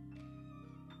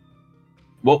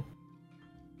 Well,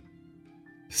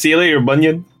 see you later,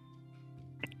 Bunyan.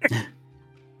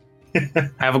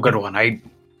 Have a good one. I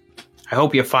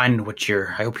hope you find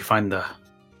the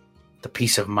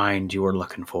peace of mind you were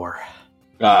looking for.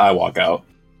 I walk out.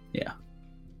 Yeah.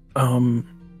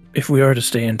 If we are to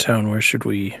stay in town, where should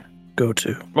we go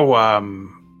to?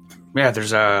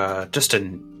 There's just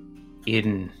an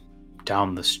inn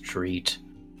down the street.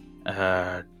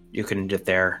 You can get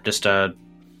there. Just let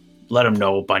them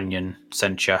know Bunyan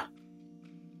sent you.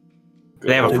 If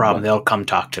they have a problem, they'll come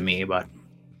talk to me, but...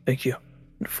 Thank you.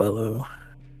 Follow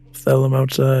them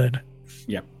outside.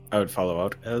 Yeah, I would follow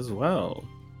out as well.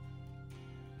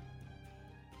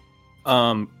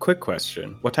 Quick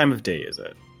question. What time of day is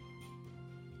it?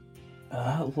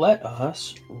 Let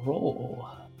us roll.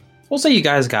 We'll say you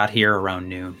guys got here around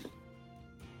noon.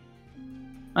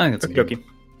 I think that's okay.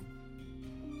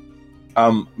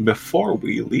 Before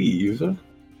we leave,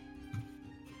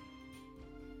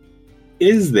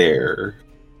 is there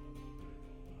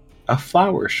a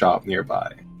flower shop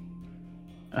nearby?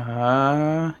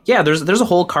 Yeah, there's a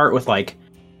whole cart with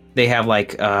they have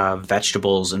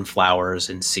vegetables and flowers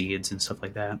and seeds and stuff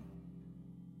like that.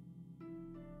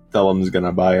 Thelum's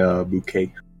gonna buy a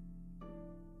bouquet.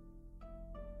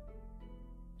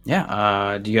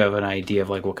 Yeah. Do you have an idea of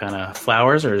what kind of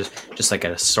flowers, or just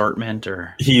an assortment,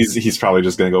 or? He's probably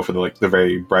just gonna go for the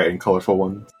very bright and colorful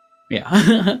ones.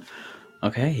 Yeah.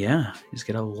 Okay. Yeah. Just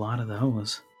get a lot of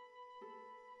those.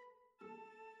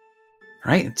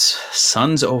 Right. It's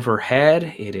sun's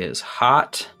overhead. It is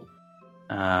hot.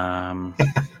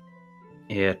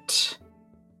 It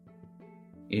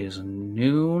is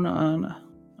noon on a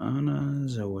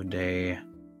Zoa day.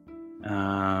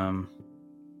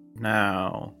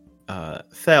 Now,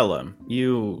 Thelum,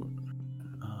 you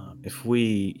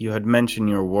had mentioned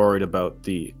you're worried about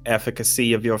the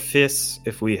efficacy of your fists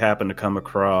if we happen to come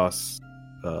across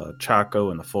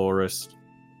Chaco in the forest.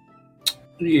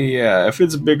 Yeah, if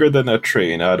it's bigger than a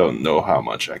train, I don't know how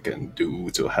much I can do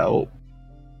to help.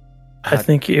 I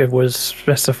think it was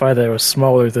specified that it was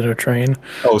smaller than a train.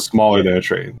 Oh, smaller than a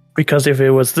train. Because if it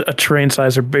was a train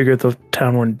size or bigger, the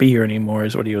town wouldn't be here anymore,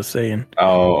 is what he was saying.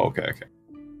 Oh, okay.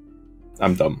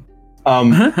 I'm dumb.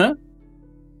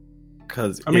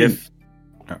 Because go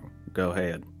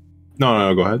ahead.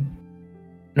 No, go ahead.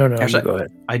 No, Actually, you go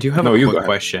ahead. I do have No, a you go quick ahead.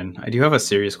 question. I do have a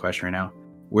serious question right now.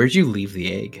 Where'd you leave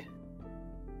the egg?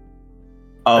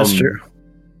 That's true.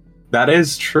 That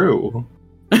is true.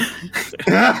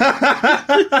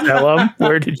 Tell him,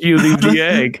 where did you leave the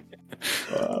egg?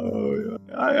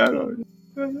 I don't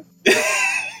know.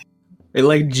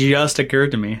 It just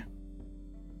occurred to me.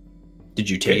 Did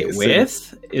you take it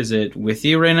with? Is it with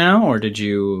you right now, or did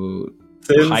you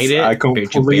hide it? I Did you bury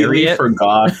completely it?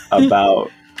 forgot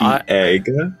about the egg.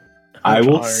 I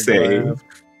will say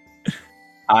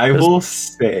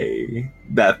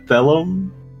that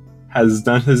Thelum has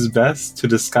done his best to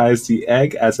disguise the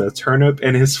egg as a turnip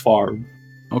in his farm.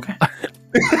 Okay.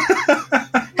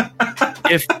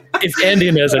 If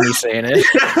Andian has any say in it,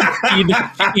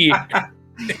 he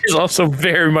is also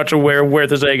very much aware of where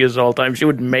this egg is at all times. She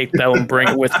would make Thelum bring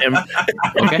it with him.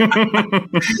 Okay.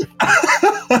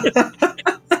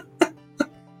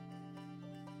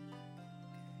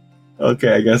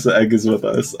 Okay, I guess the egg is with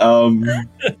us.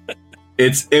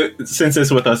 Since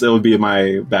it's with us, it will be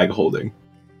my bag holding.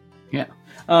 Yeah.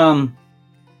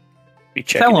 Be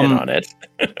checking in Thelum. on it.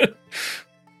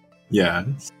 Yeah,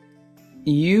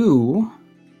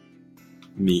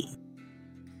 me.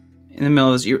 In the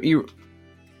middle of this, you're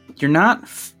not.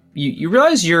 You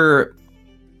realize you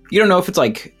don't know if it's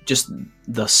like just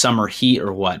the summer heat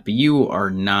or what, but you are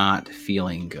not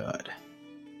feeling good.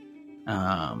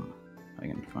 I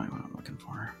can find what I'm looking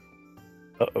for.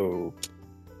 Uh-oh.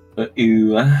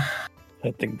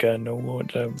 I think I know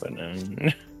what's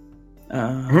happening.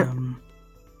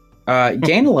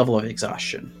 Gain a level of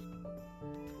exhaustion.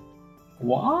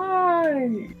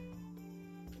 Why?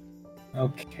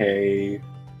 Okay.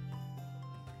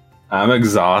 I'm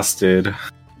exhausted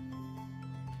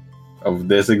of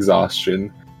this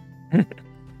exhaustion.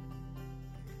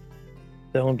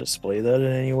 Tell him display that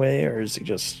in any way, or is he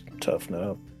just toughen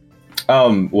up?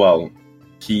 Well,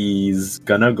 he's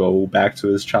gonna go back to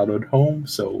his childhood home,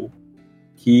 so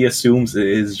he assumes it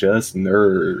is just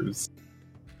nerves.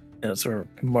 As we're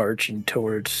marching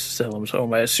towards Selim's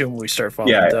home, I assume we start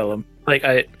following Yeah. Selim.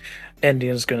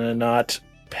 Indian's gonna not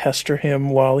pester him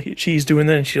while she's doing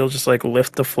that, and she'll just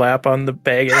lift the flap on the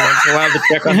bag every once in a while to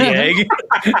check on the egg.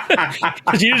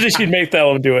 Because usually she'd make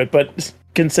Selim do it, but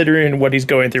considering what he's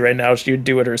going through right now, she would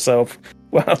do it herself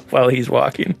while he's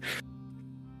walking.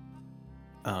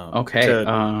 Okay.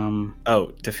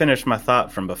 To finish my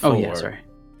thought from before. Oh yeah, sorry.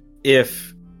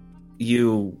 If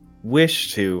you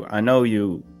wish to, I know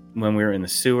when we were in the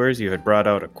sewers, you had brought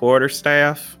out a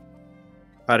quarterstaff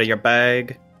out of your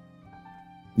bag.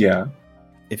 Yeah.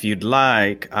 If you'd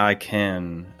like, I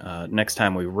can, next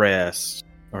time we rest,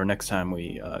 or next time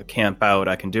we camp out,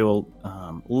 I can do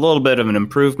a little bit of an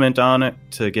improvement on it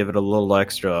to give it a little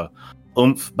extra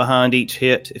oomph behind each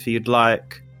hit, if you'd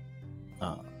like.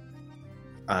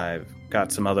 I've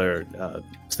got some other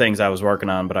things I was working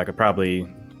on, but I could probably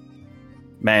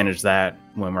manage that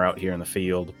when we're out here in the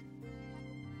field.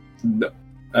 No,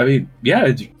 I mean,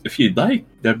 yeah, if you'd like,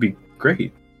 that'd be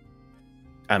great.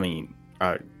 I mean,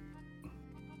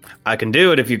 I can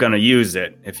do it if you're going to use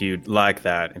it, if you'd like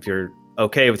that. If you're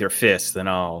okay with your fists, then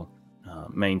I'll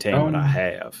maintain what I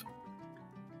have.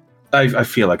 I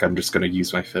feel like I'm just going to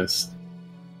use my fist.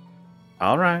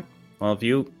 All right. Well, if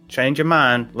you change your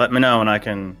mind, let me know, and I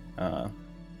can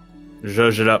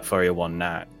zhuzh it up for you one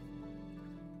night.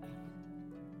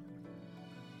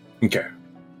 Okay.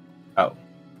 I'll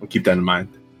keep that in mind.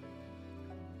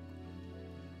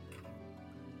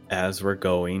 As we're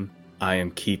going, I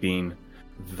am keeping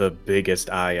the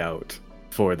biggest eye out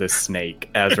for this snake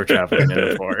as we're traveling in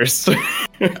the forest.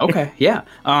 Okay, yeah.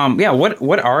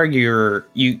 What are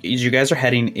you guys are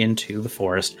heading into the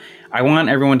forest. I want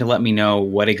everyone to let me know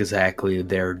what exactly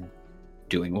they're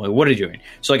doing. Like, what are you doing?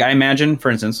 So, I imagine,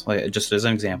 for instance, just as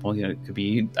an example, I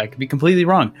could be completely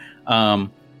wrong.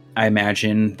 I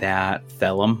imagine that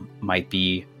Thelum might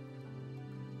be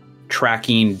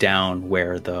tracking down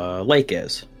where the lake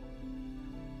is.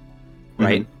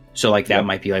 Right? Mm-hmm. So, that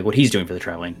might be what he's doing for the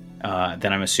traveling.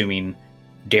 Then I'm assuming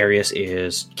Darius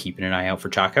is keeping an eye out for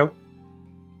Chaco.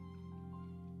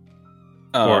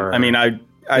 I mean, I'd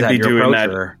be doing that.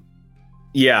 Or?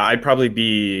 Yeah, I'd probably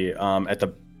be at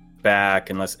the back,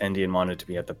 unless Indian wanted to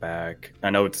be at the back. I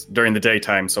know it's during the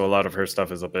daytime, so a lot of her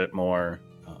stuff is a bit more.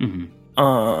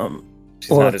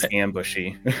 She's not as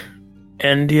ambushy.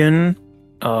 Endian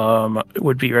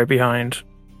would be right behind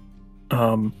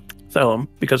Thelum,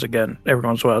 because again, every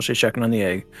once in a while she's checking on the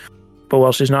egg. But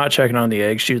while she's not checking on the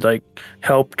egg, she'd like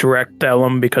help direct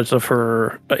Thelum because of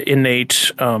her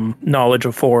innate knowledge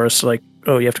of forests. Like,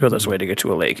 oh, you have to go this way to get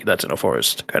to a lake that's in a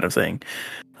forest, kind of thing.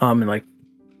 And like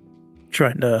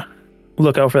trying to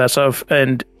look out for that stuff.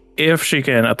 And if she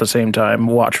can, at the same time,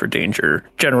 watch for danger,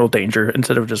 general danger,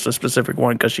 instead of just a specific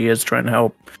one, because she is trying to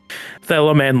help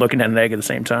Thelum and looking at an egg at the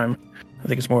same time. I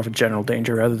think it's more of a general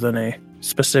danger rather than a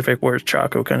specific where's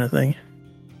Chaco kind of thing.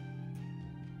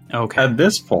 Okay. At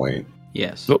this point,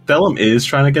 yes. Thelum is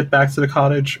trying to get back to the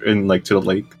cottage and like to the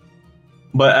lake,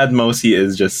 but at most he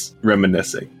is just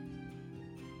reminiscing.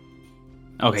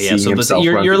 Okay, yeah. So this,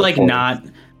 you're like not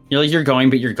you're going,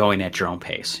 but you're going at your own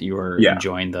pace. You are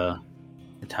enjoying the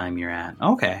time you're at.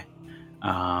 Okay.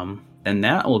 Then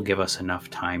that will give us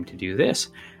enough time to do this.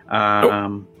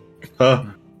 Chaco,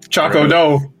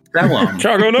 no. Thelum.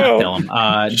 Chaco, no.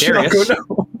 Darius. Chaco,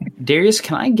 no. Darius,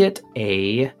 can I get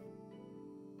a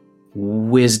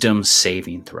wisdom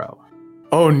saving throw?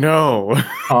 Oh no.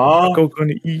 Chaco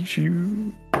gonna eat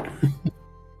you.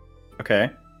 Okay.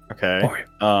 Boy.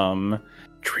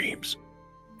 Dreams.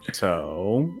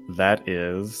 So that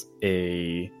is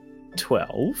a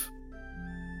 12.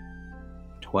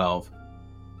 12.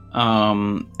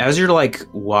 As you're like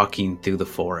walking through the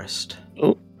forest.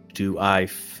 Do I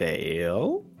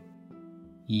fail?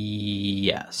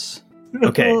 Yes.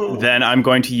 Okay, then I'm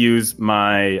going to use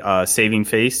my saving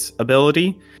face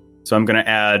ability. So I'm going to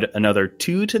add another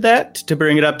 2 to that to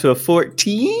bring it up to a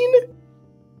 14.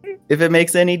 If it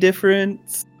makes any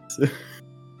difference.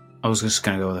 I was just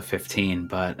going to go with a 15,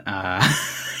 but...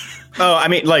 Oh, I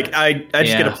mean, like, I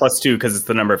just get a +2 because it's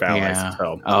the number of allies. Yeah.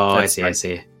 So I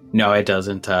see. No, it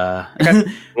doesn't. Okay.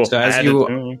 Well, so as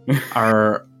you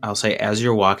are... I'll say, as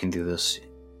you're walking through this,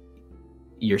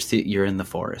 you're in the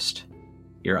forest.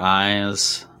 Your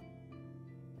eyes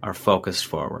are focused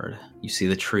forward. You see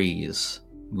the trees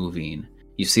moving.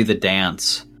 You see the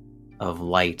dance of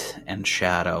light and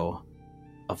shadow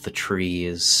of the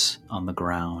trees on the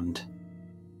ground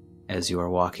as you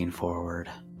are walking forward.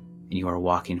 And you are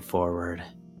walking forward.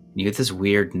 And you get this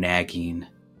weird nagging.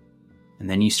 And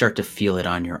then you start to feel it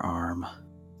on your arm.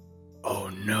 Oh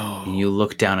no. And you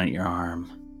look down at your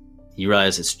arm. You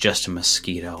realize it's just a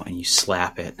mosquito, and you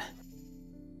slap it.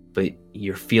 But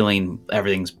you're feeling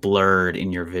everything's blurred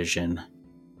in your vision.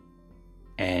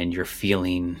 And you're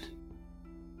feeling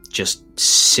just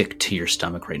sick to your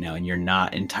stomach right now, and you're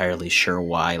not entirely sure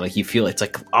why. Like, you feel it's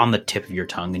like on the tip of your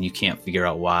tongue, and you can't figure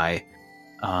out why.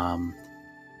 And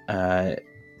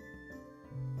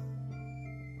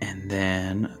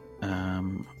then...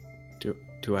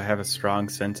 Do I have a strong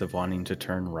sense of wanting to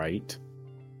turn right?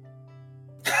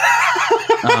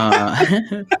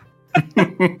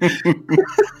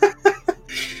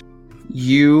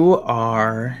 You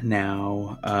are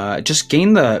now just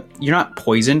gain the... You're not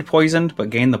poisoned, but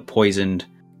gain the poisoned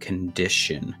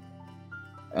condition.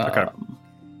 Okay.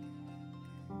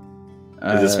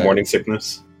 Is this morning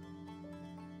sickness?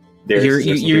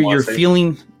 You're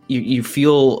feeling... You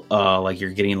feel like you're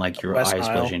getting like your eyes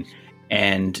bulging,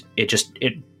 and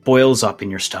it boils up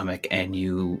in your stomach, and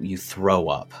you throw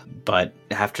up. But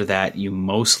after that, you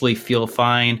mostly feel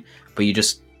fine, but you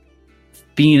just...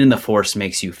 Being in the forest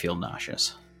makes you feel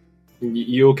nauseous.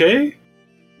 You okay?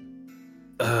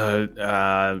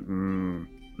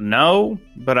 No,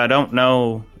 but I don't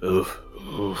know. Do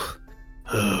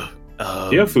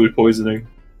you have food poisoning?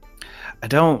 I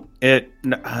don't.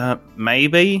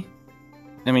 Maybe.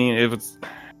 I mean,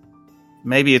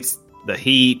 maybe it's the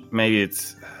heat. Maybe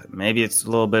it's a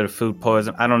little bit of food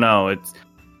poison. I don't know. It's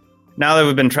now that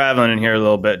we've been traveling in here a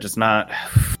little bit, just not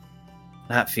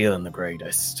feeling the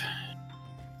greatest.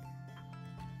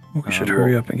 We should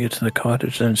hurry up and get to the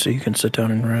cottage then, so you can sit down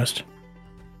and rest.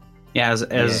 Yeah,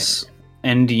 as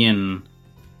Endian's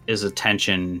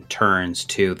attention turns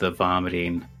to the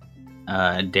vomiting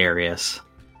Darius,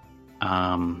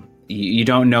 you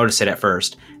don't notice it at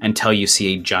first until you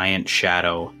see a giant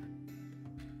shadow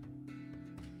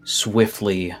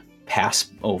swiftly pass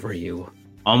over you,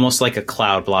 almost like a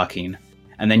cloud blocking.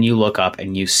 And then you look up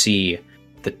and you see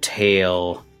the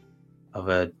tail of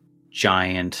a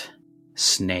giant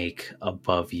snake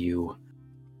above you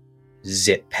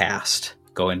zip past,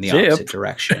 go in the opposite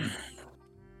direction.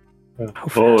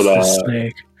 Hold on.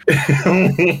 Snake.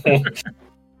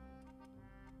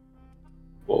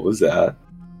 What was that?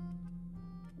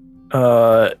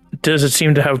 Does it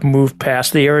seem to have moved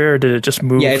past the area, or did it just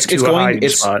move it's to a going, hiding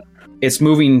spot? It's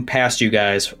moving past you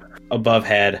guys,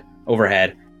 overhead,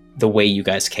 the way you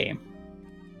guys came.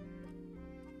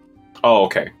 Oh,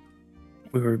 okay.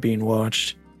 We were being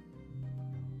watched.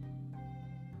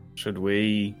 Should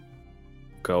we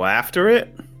go after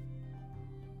it?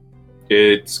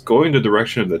 It's going the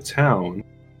direction of the town.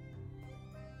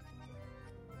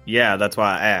 Yeah, that's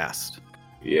why I asked.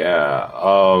 Yeah,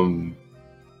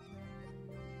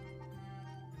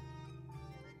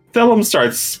 Thellum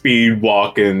starts speed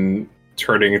walking,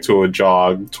 turning into a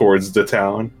jog towards the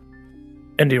town.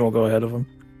 Indian will go ahead of him.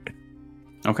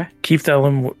 Okay. Keep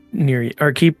Thellum near you,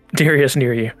 or keep Darius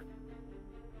near you.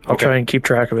 I'll try and keep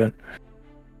track of it.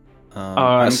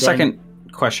 Second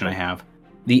question I have.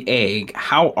 The egg,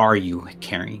 how are you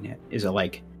carrying it? Is it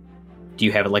like, do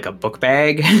you have it like a book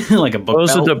bag? Like a book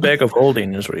Those belt? are the bag of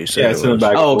holding, is what he said. Yeah, it's in the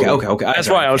bag. Oh, okay. That's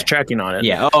why I was checking on it.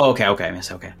 Yeah, okay.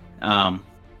 All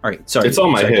right, sorry. It's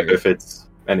on my hip Darius. if it's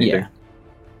anything.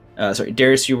 Yeah. Sorry,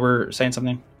 Darius, you were saying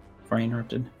something before I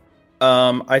interrupted?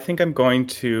 I think I'm going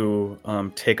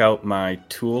to take out my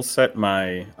tool set,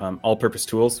 my all-purpose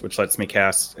tools, which lets me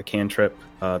cast a cantrip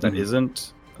that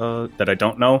isn't that I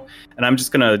don't know, and I'm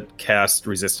just gonna cast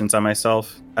resistance on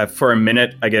myself. For a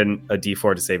minute, I get a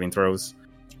D4 to saving throws.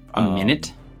 A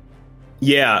minute?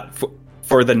 Yeah,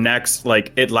 for the next,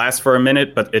 like, it lasts for a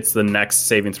minute, but it's the next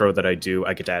saving throw that I do,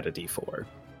 I get to add a D4.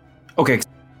 Okay.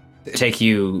 Take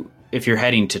you, if you're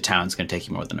heading to town, it's going to take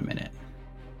you more than a minute.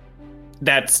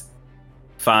 That's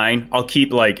fine. I'll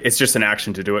keep, like, it's just an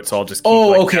action to do it, so I'll just keep,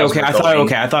 okay.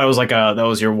 I thought it was like that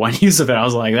was your one use of it. I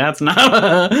was like, that's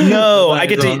not. No, I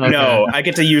get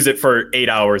to use it for 8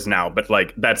 hours now, but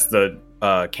like that's the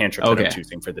cantrip that I'm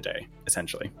choosing for the day,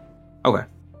 essentially. Okay.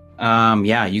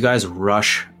 Yeah, you guys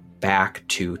rush back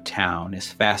to town as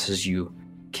fast as you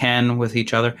can with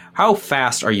each other. How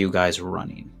fast are you guys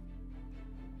running?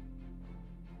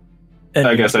 And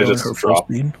I guess I just drop.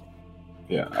 Speed.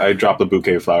 Yeah, I drop the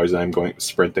bouquet of flowers and I'm going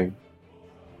sprinting,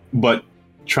 but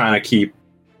trying to keep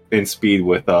in speed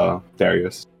with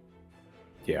Darius.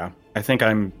 Yeah, I think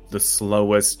I'm the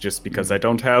slowest just because I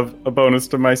don't have a bonus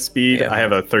to my speed. Yeah. I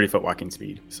have a 30-foot walking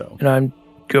speed, so. And I'm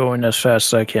going as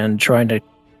fast as I can, trying to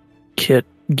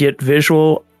get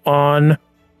visual on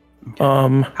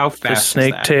How fast the is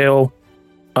snake that? tail.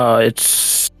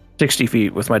 It's 60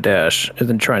 feet with my dash, and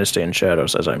then trying to stay in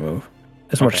shadows as I move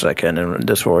as much as I can in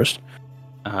this forest.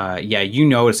 Yeah, you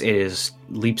notice it is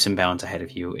leaps and bounds ahead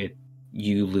of you.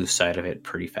 You lose sight of it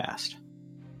pretty fast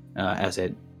as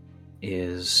it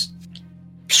is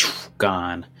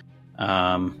gone.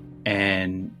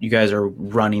 And you guys are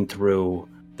running through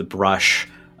the brush,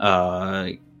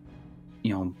 getting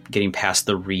past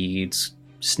the reeds,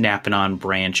 snapping on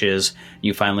branches.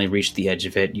 You finally reach the edge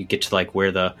of it. You get to like where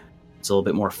it's a little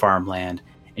bit more farmland,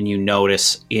 and you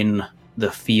notice in the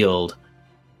field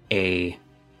a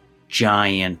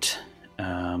giant,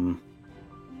 a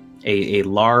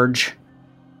large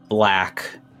black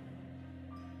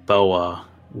boa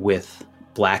with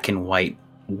black and white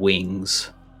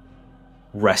wings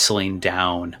wrestling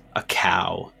down a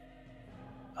cow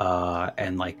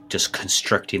and like just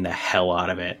constricting the hell out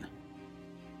of it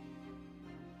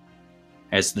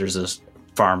as there's this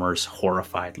farmer's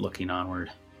horrified looking onward.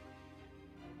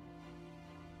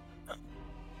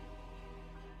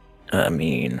 I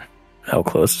mean, how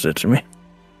close is it to me?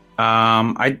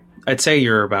 I'd say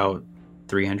you're about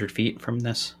 300 feet from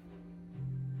this.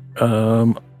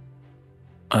 I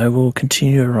will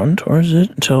continue to run towards it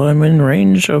until I'm in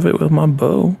range of it with my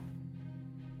bow,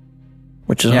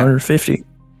 which is 150.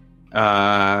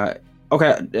 Okay.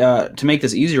 To make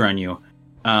this easier on you,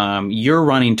 you're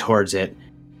running towards it,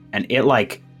 and it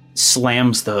like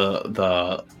slams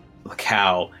the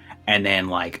cow, and then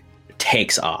like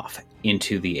takes off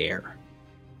into the air,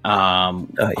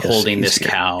 holding this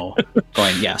cow,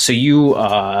 going So you,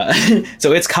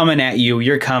 so it's coming at you.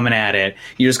 You're coming at it.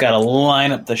 You just got to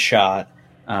line up the shot.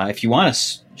 If you want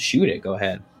to shoot it, go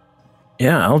ahead.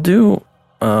 Yeah, I'll do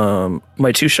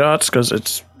my 2 shots because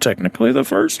it's technically the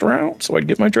first round, so I'd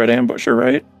get my Dread Ambusher,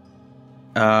 right?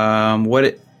 What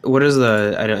is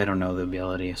the? I don't know the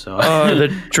ability. So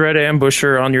the Dread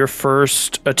Ambusher, on your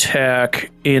first attack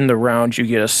in the round, you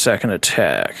get a second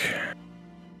attack.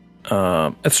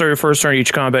 At the start of your first turn,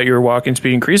 each combat, your walking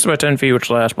speed increases by 10 feet, which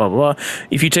lasts blah blah blah.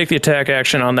 If you take the attack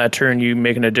action on that turn, you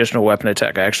make an additional weapon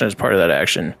attack action as part of that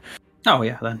action. Oh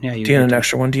yeah, then yeah, you gain an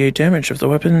extra 1d8 damage if the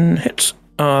weapon hits.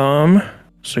 So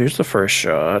here's the first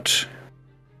shot.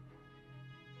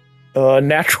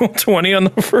 Natural 20 on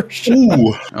the first shot.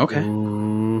 Ooh. Okay.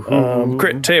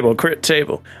 Crit table. Crit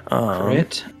table.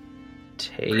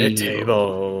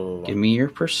 Give me your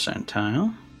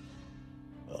percentile.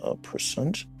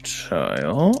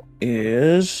 Percentile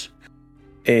is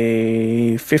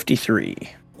a 53.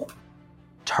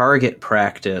 Target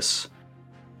practice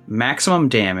maximum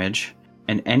damage,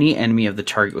 and any enemy of the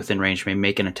target within range may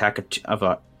make an attack of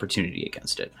opportunity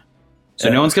against it. So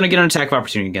no one's going to get an attack of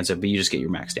opportunity against it, but you just get your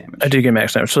max damage. I do get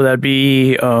max damage, so that'd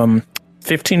be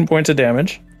 15 points of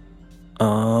damage.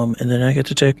 And then I get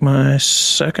to take my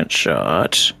second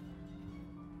shot.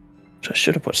 I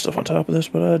should have put stuff on top of this,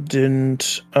 but I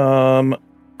didn't. I'll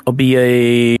be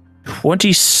a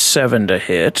 27 to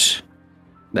hit.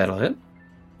 That'll hit.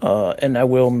 And I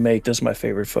will make this my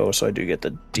favorite foe, so I do get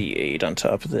the D8 on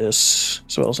top of this,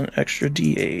 as well as an extra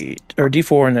D8, or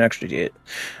D4 and an extra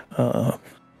D8.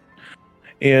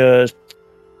 Yeah,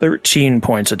 13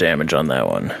 points of damage on that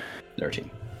one. 13.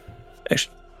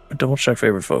 Actually, double check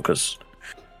favorite foe, because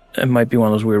it might be one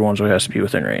of those weird ones where it has to be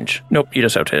within range. Nope, you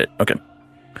just have to hit it. Okay.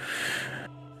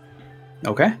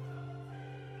 Okay.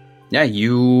 Yeah,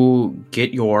 you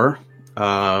get your...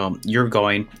 you're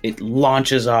going. It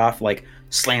launches off, like...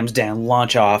 slams down,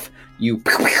 launch off. You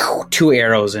 2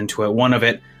 arrows into it. One of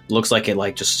it looks like it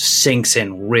like just sinks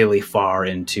in really far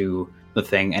into the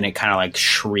thing, and it kind of like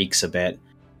shrieks a bit.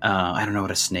 I don't know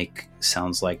what a snake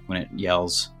sounds like when it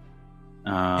yells.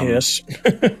 Yes.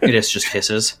 It is just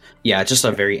hisses. Yeah, just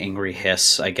a very angry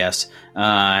hiss, I guess.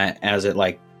 As it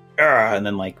like, and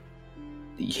then like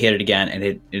you hit it again,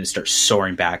 and it starts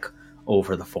soaring back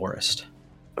over the forest.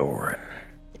 Soaring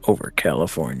over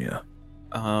California.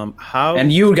 How?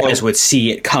 And you guys would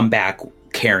see it come back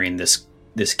carrying this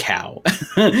cow,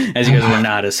 as you guys were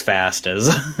not as fast as.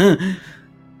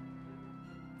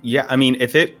 Yeah, I mean,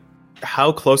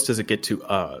 how close does it get to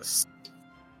us?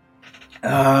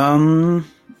 How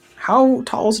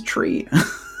tall is a tree?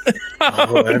 How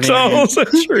tall is a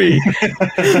tree?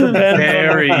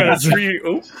 Very tree.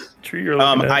 Oh, tree. You're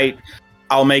looking at.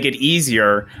 I'll make it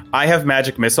easier. I have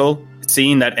magic missile.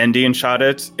 Seeing that Endian shot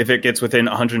it, if it gets within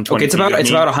 120 okay, it's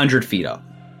feet about 100 feet up.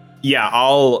 Yeah,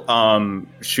 I'll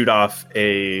shoot off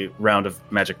a round of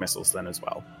magic missiles then as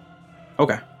well.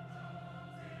 Okay.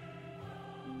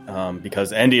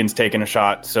 Because Endian's taking a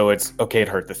shot, so it's okay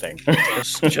to hurt the thing.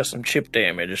 just some chip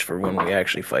damage for when we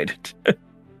actually fight it.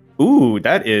 Ooh,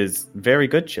 that is very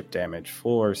good chip damage.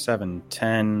 4, 7,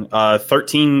 10,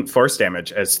 13 force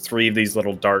damage as 3 of these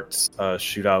little darts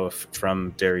shoot off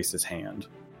from Darius's hand.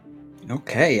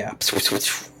 Okay, yeah.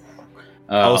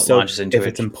 Also, launches into if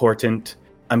it's important,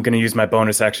 I'm going to use my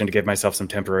bonus action to give myself some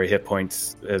temporary hit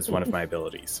points as one of my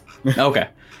abilities. Okay.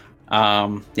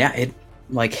 Yeah, it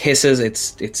like hisses.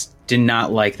 It's did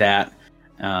not like that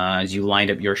as you lined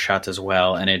up your shots as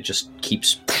well, and it just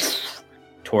keeps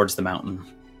towards the mountain.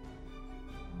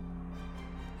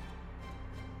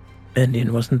 Endian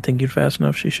wasn't thinking fast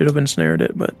enough. She should have ensnared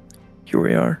it, but here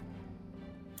we are.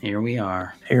 Here we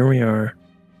are.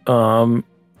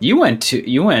 You went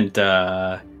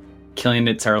killing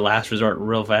it's our last resort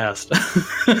real fast.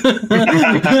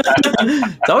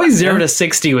 It's always 0 to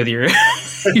 60 with your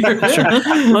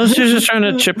Well, she's just trying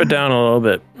to chip it down a little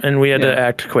bit, and we had to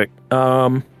act quick.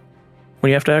 When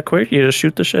you have to act quick, you just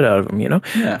shoot the shit out of them, you know?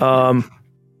 Yeah.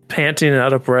 Panting and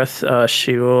out of breath,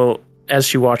 she will, as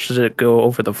she watches it go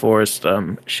over the forest,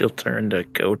 she'll turn to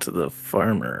go to the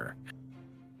farmer.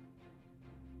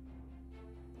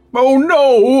 Oh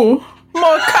no!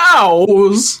 My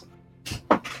cows!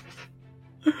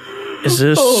 Is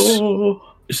this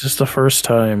the first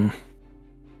time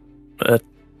that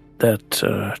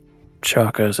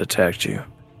Chaka has attacked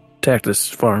this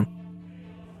farm?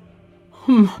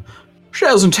 She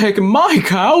hasn't taken my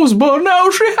cows, but now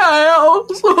she has.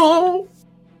 Oh,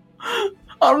 I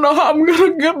don't know how I'm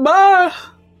gonna get by.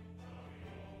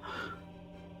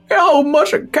 You know how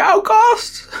much a cow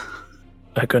costs?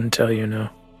 I couldn't tell you, no.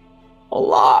 A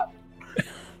lot.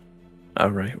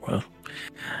 All right, well,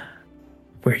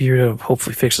 we're here to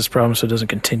hopefully fix this problem so it doesn't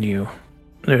continue.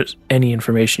 If there's any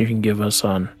information you can give us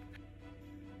on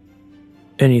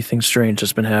anything strange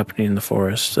that's been happening in the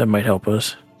forest, that might help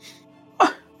us.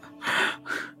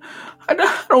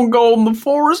 I don't go in the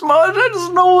forest much. I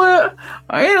just know that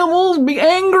animals be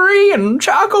angry, and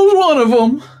Chaco's one of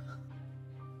them.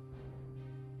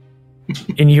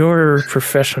 In your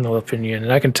professional opinion,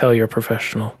 and I can tell you're a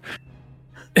professional,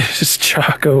 is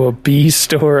Chaco a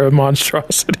beast or a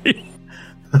monstrosity?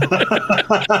 Chaco's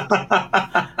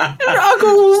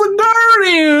the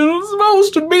guardian. It's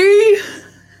supposed to be.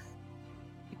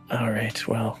 All right,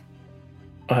 well,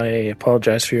 I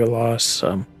apologize for your loss.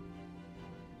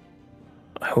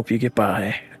 I hope you get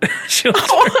by. I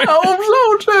hope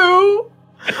so too.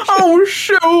 Oh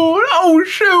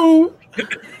shoot!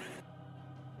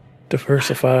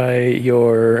 Diversify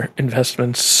your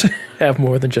investments. Have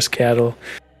more than just cattle.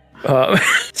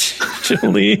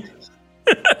 Julie.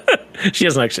 She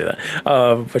doesn't actually say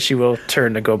that. But she will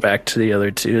turn to go back to the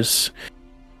other twos.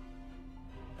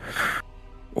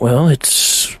 Well,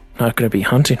 it's not going to be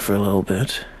hunting for a little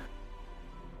bit.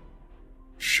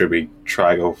 Should we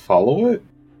try to follow it?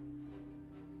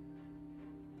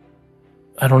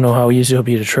 I don't know how easy it'll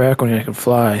be to track when I can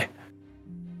fly.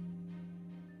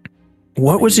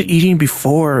 What was it eating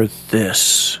before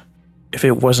this? If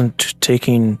it wasn't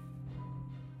taking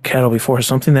cattle before,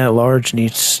 something that large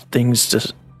needs things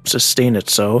to sustain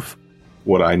itself.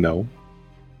 Would I know?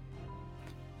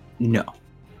 No.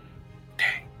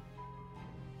 Dang.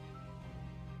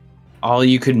 All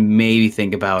you could maybe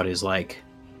think about is like,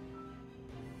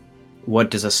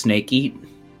 what does a snake eat?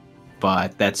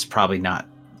 But that's probably not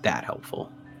that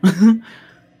helpful.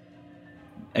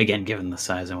 Again, given the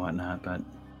size and whatnot, but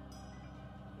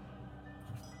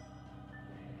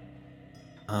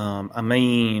I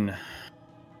mean,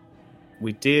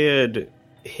 we did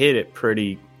hit it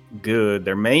pretty good.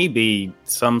 There may be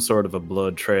some sort of a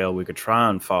blood trail we could try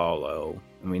and follow,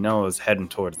 and we know it's heading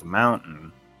towards the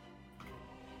mountain.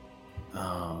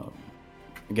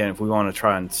 Again, if we want to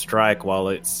try and strike while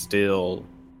it's still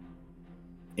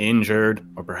injured,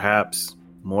 or perhaps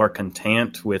more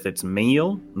content with its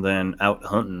meal than out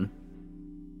hunting.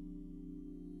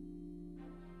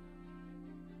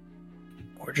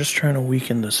 We're just trying to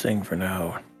weaken this thing for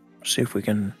now. See if we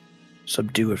can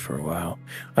subdue it for a while.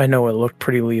 I know it looked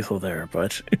pretty lethal there,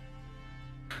 but...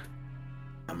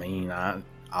 I mean,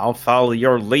 I'll follow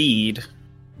your lead,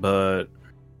 but...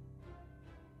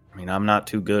 I mean, I'm not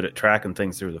too good at tracking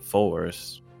things through the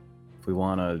forest. If we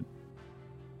want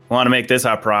to make this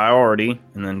our priority,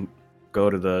 and then go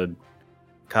to the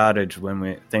cottage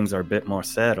when things are a bit more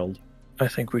settled. I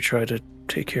think we try to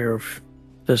take care of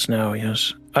this now,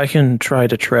 yes. I can try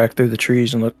to track through the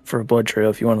trees and look for a blood trail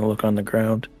if you want to look on the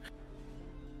ground.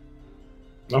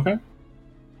 Okay.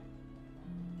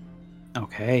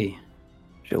 okay.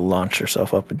 She'll launch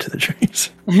herself up into the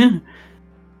trees.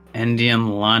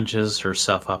 Endium launches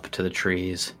herself up to the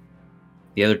trees.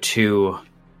 The other two,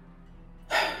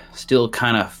 still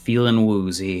kind of feeling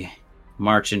woozy,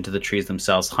 march into the trees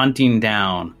themselves, hunting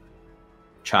down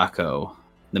Chaco,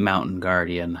 the mountain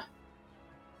guardian.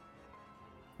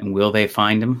 And will they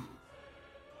find him?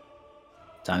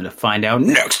 Time to find out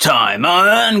next time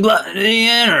on Gluttony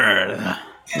and Earth.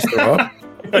 You threw up?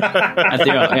 I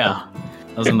threw up, yeah.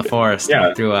 I was in the forest. Yeah.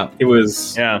 I threw up. It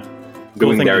was Yeah. doing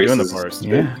Cool thing to do Darius' in the forest.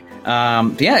 Yeah.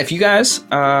 Yeah, if you guys,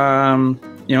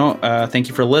 thank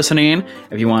you for listening.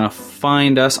 If you want to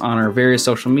find us on our various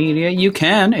social media, you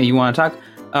can. And you want to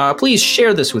talk, please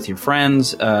share this with your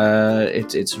friends.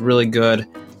 It's really good.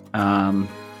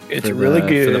 It's really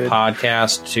good for the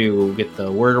podcast to get the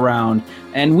word around.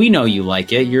 And we know you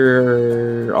like it.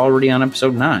 You're already on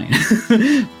episode 9.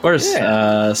 Of course.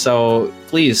 Yeah. So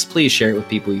please share it with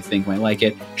people you think might like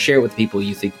it. Share it with people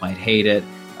you think might hate it.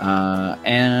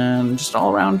 And just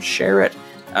all around share it.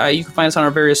 You can find us on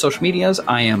our various social medias.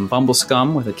 I am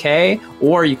Bumblescum with a K,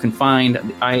 or you can find the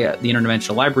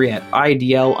Interdimensional Library at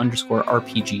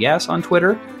IDL_RPGS on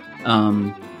Twitter.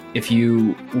 If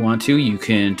you want to, you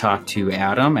can talk to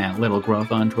Adam at Little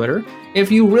Growth on Twitter. If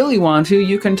you really want to,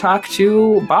 you can talk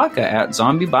to Baka at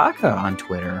Zombie Baka on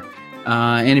Twitter.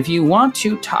 And if you want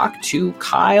to talk to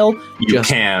Kyle, You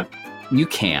can't. You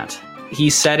can't. He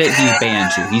said it. He's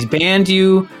banned you. He's banned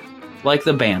you like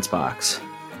the Bans box.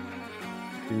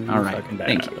 All right.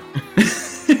 Thank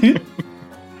you.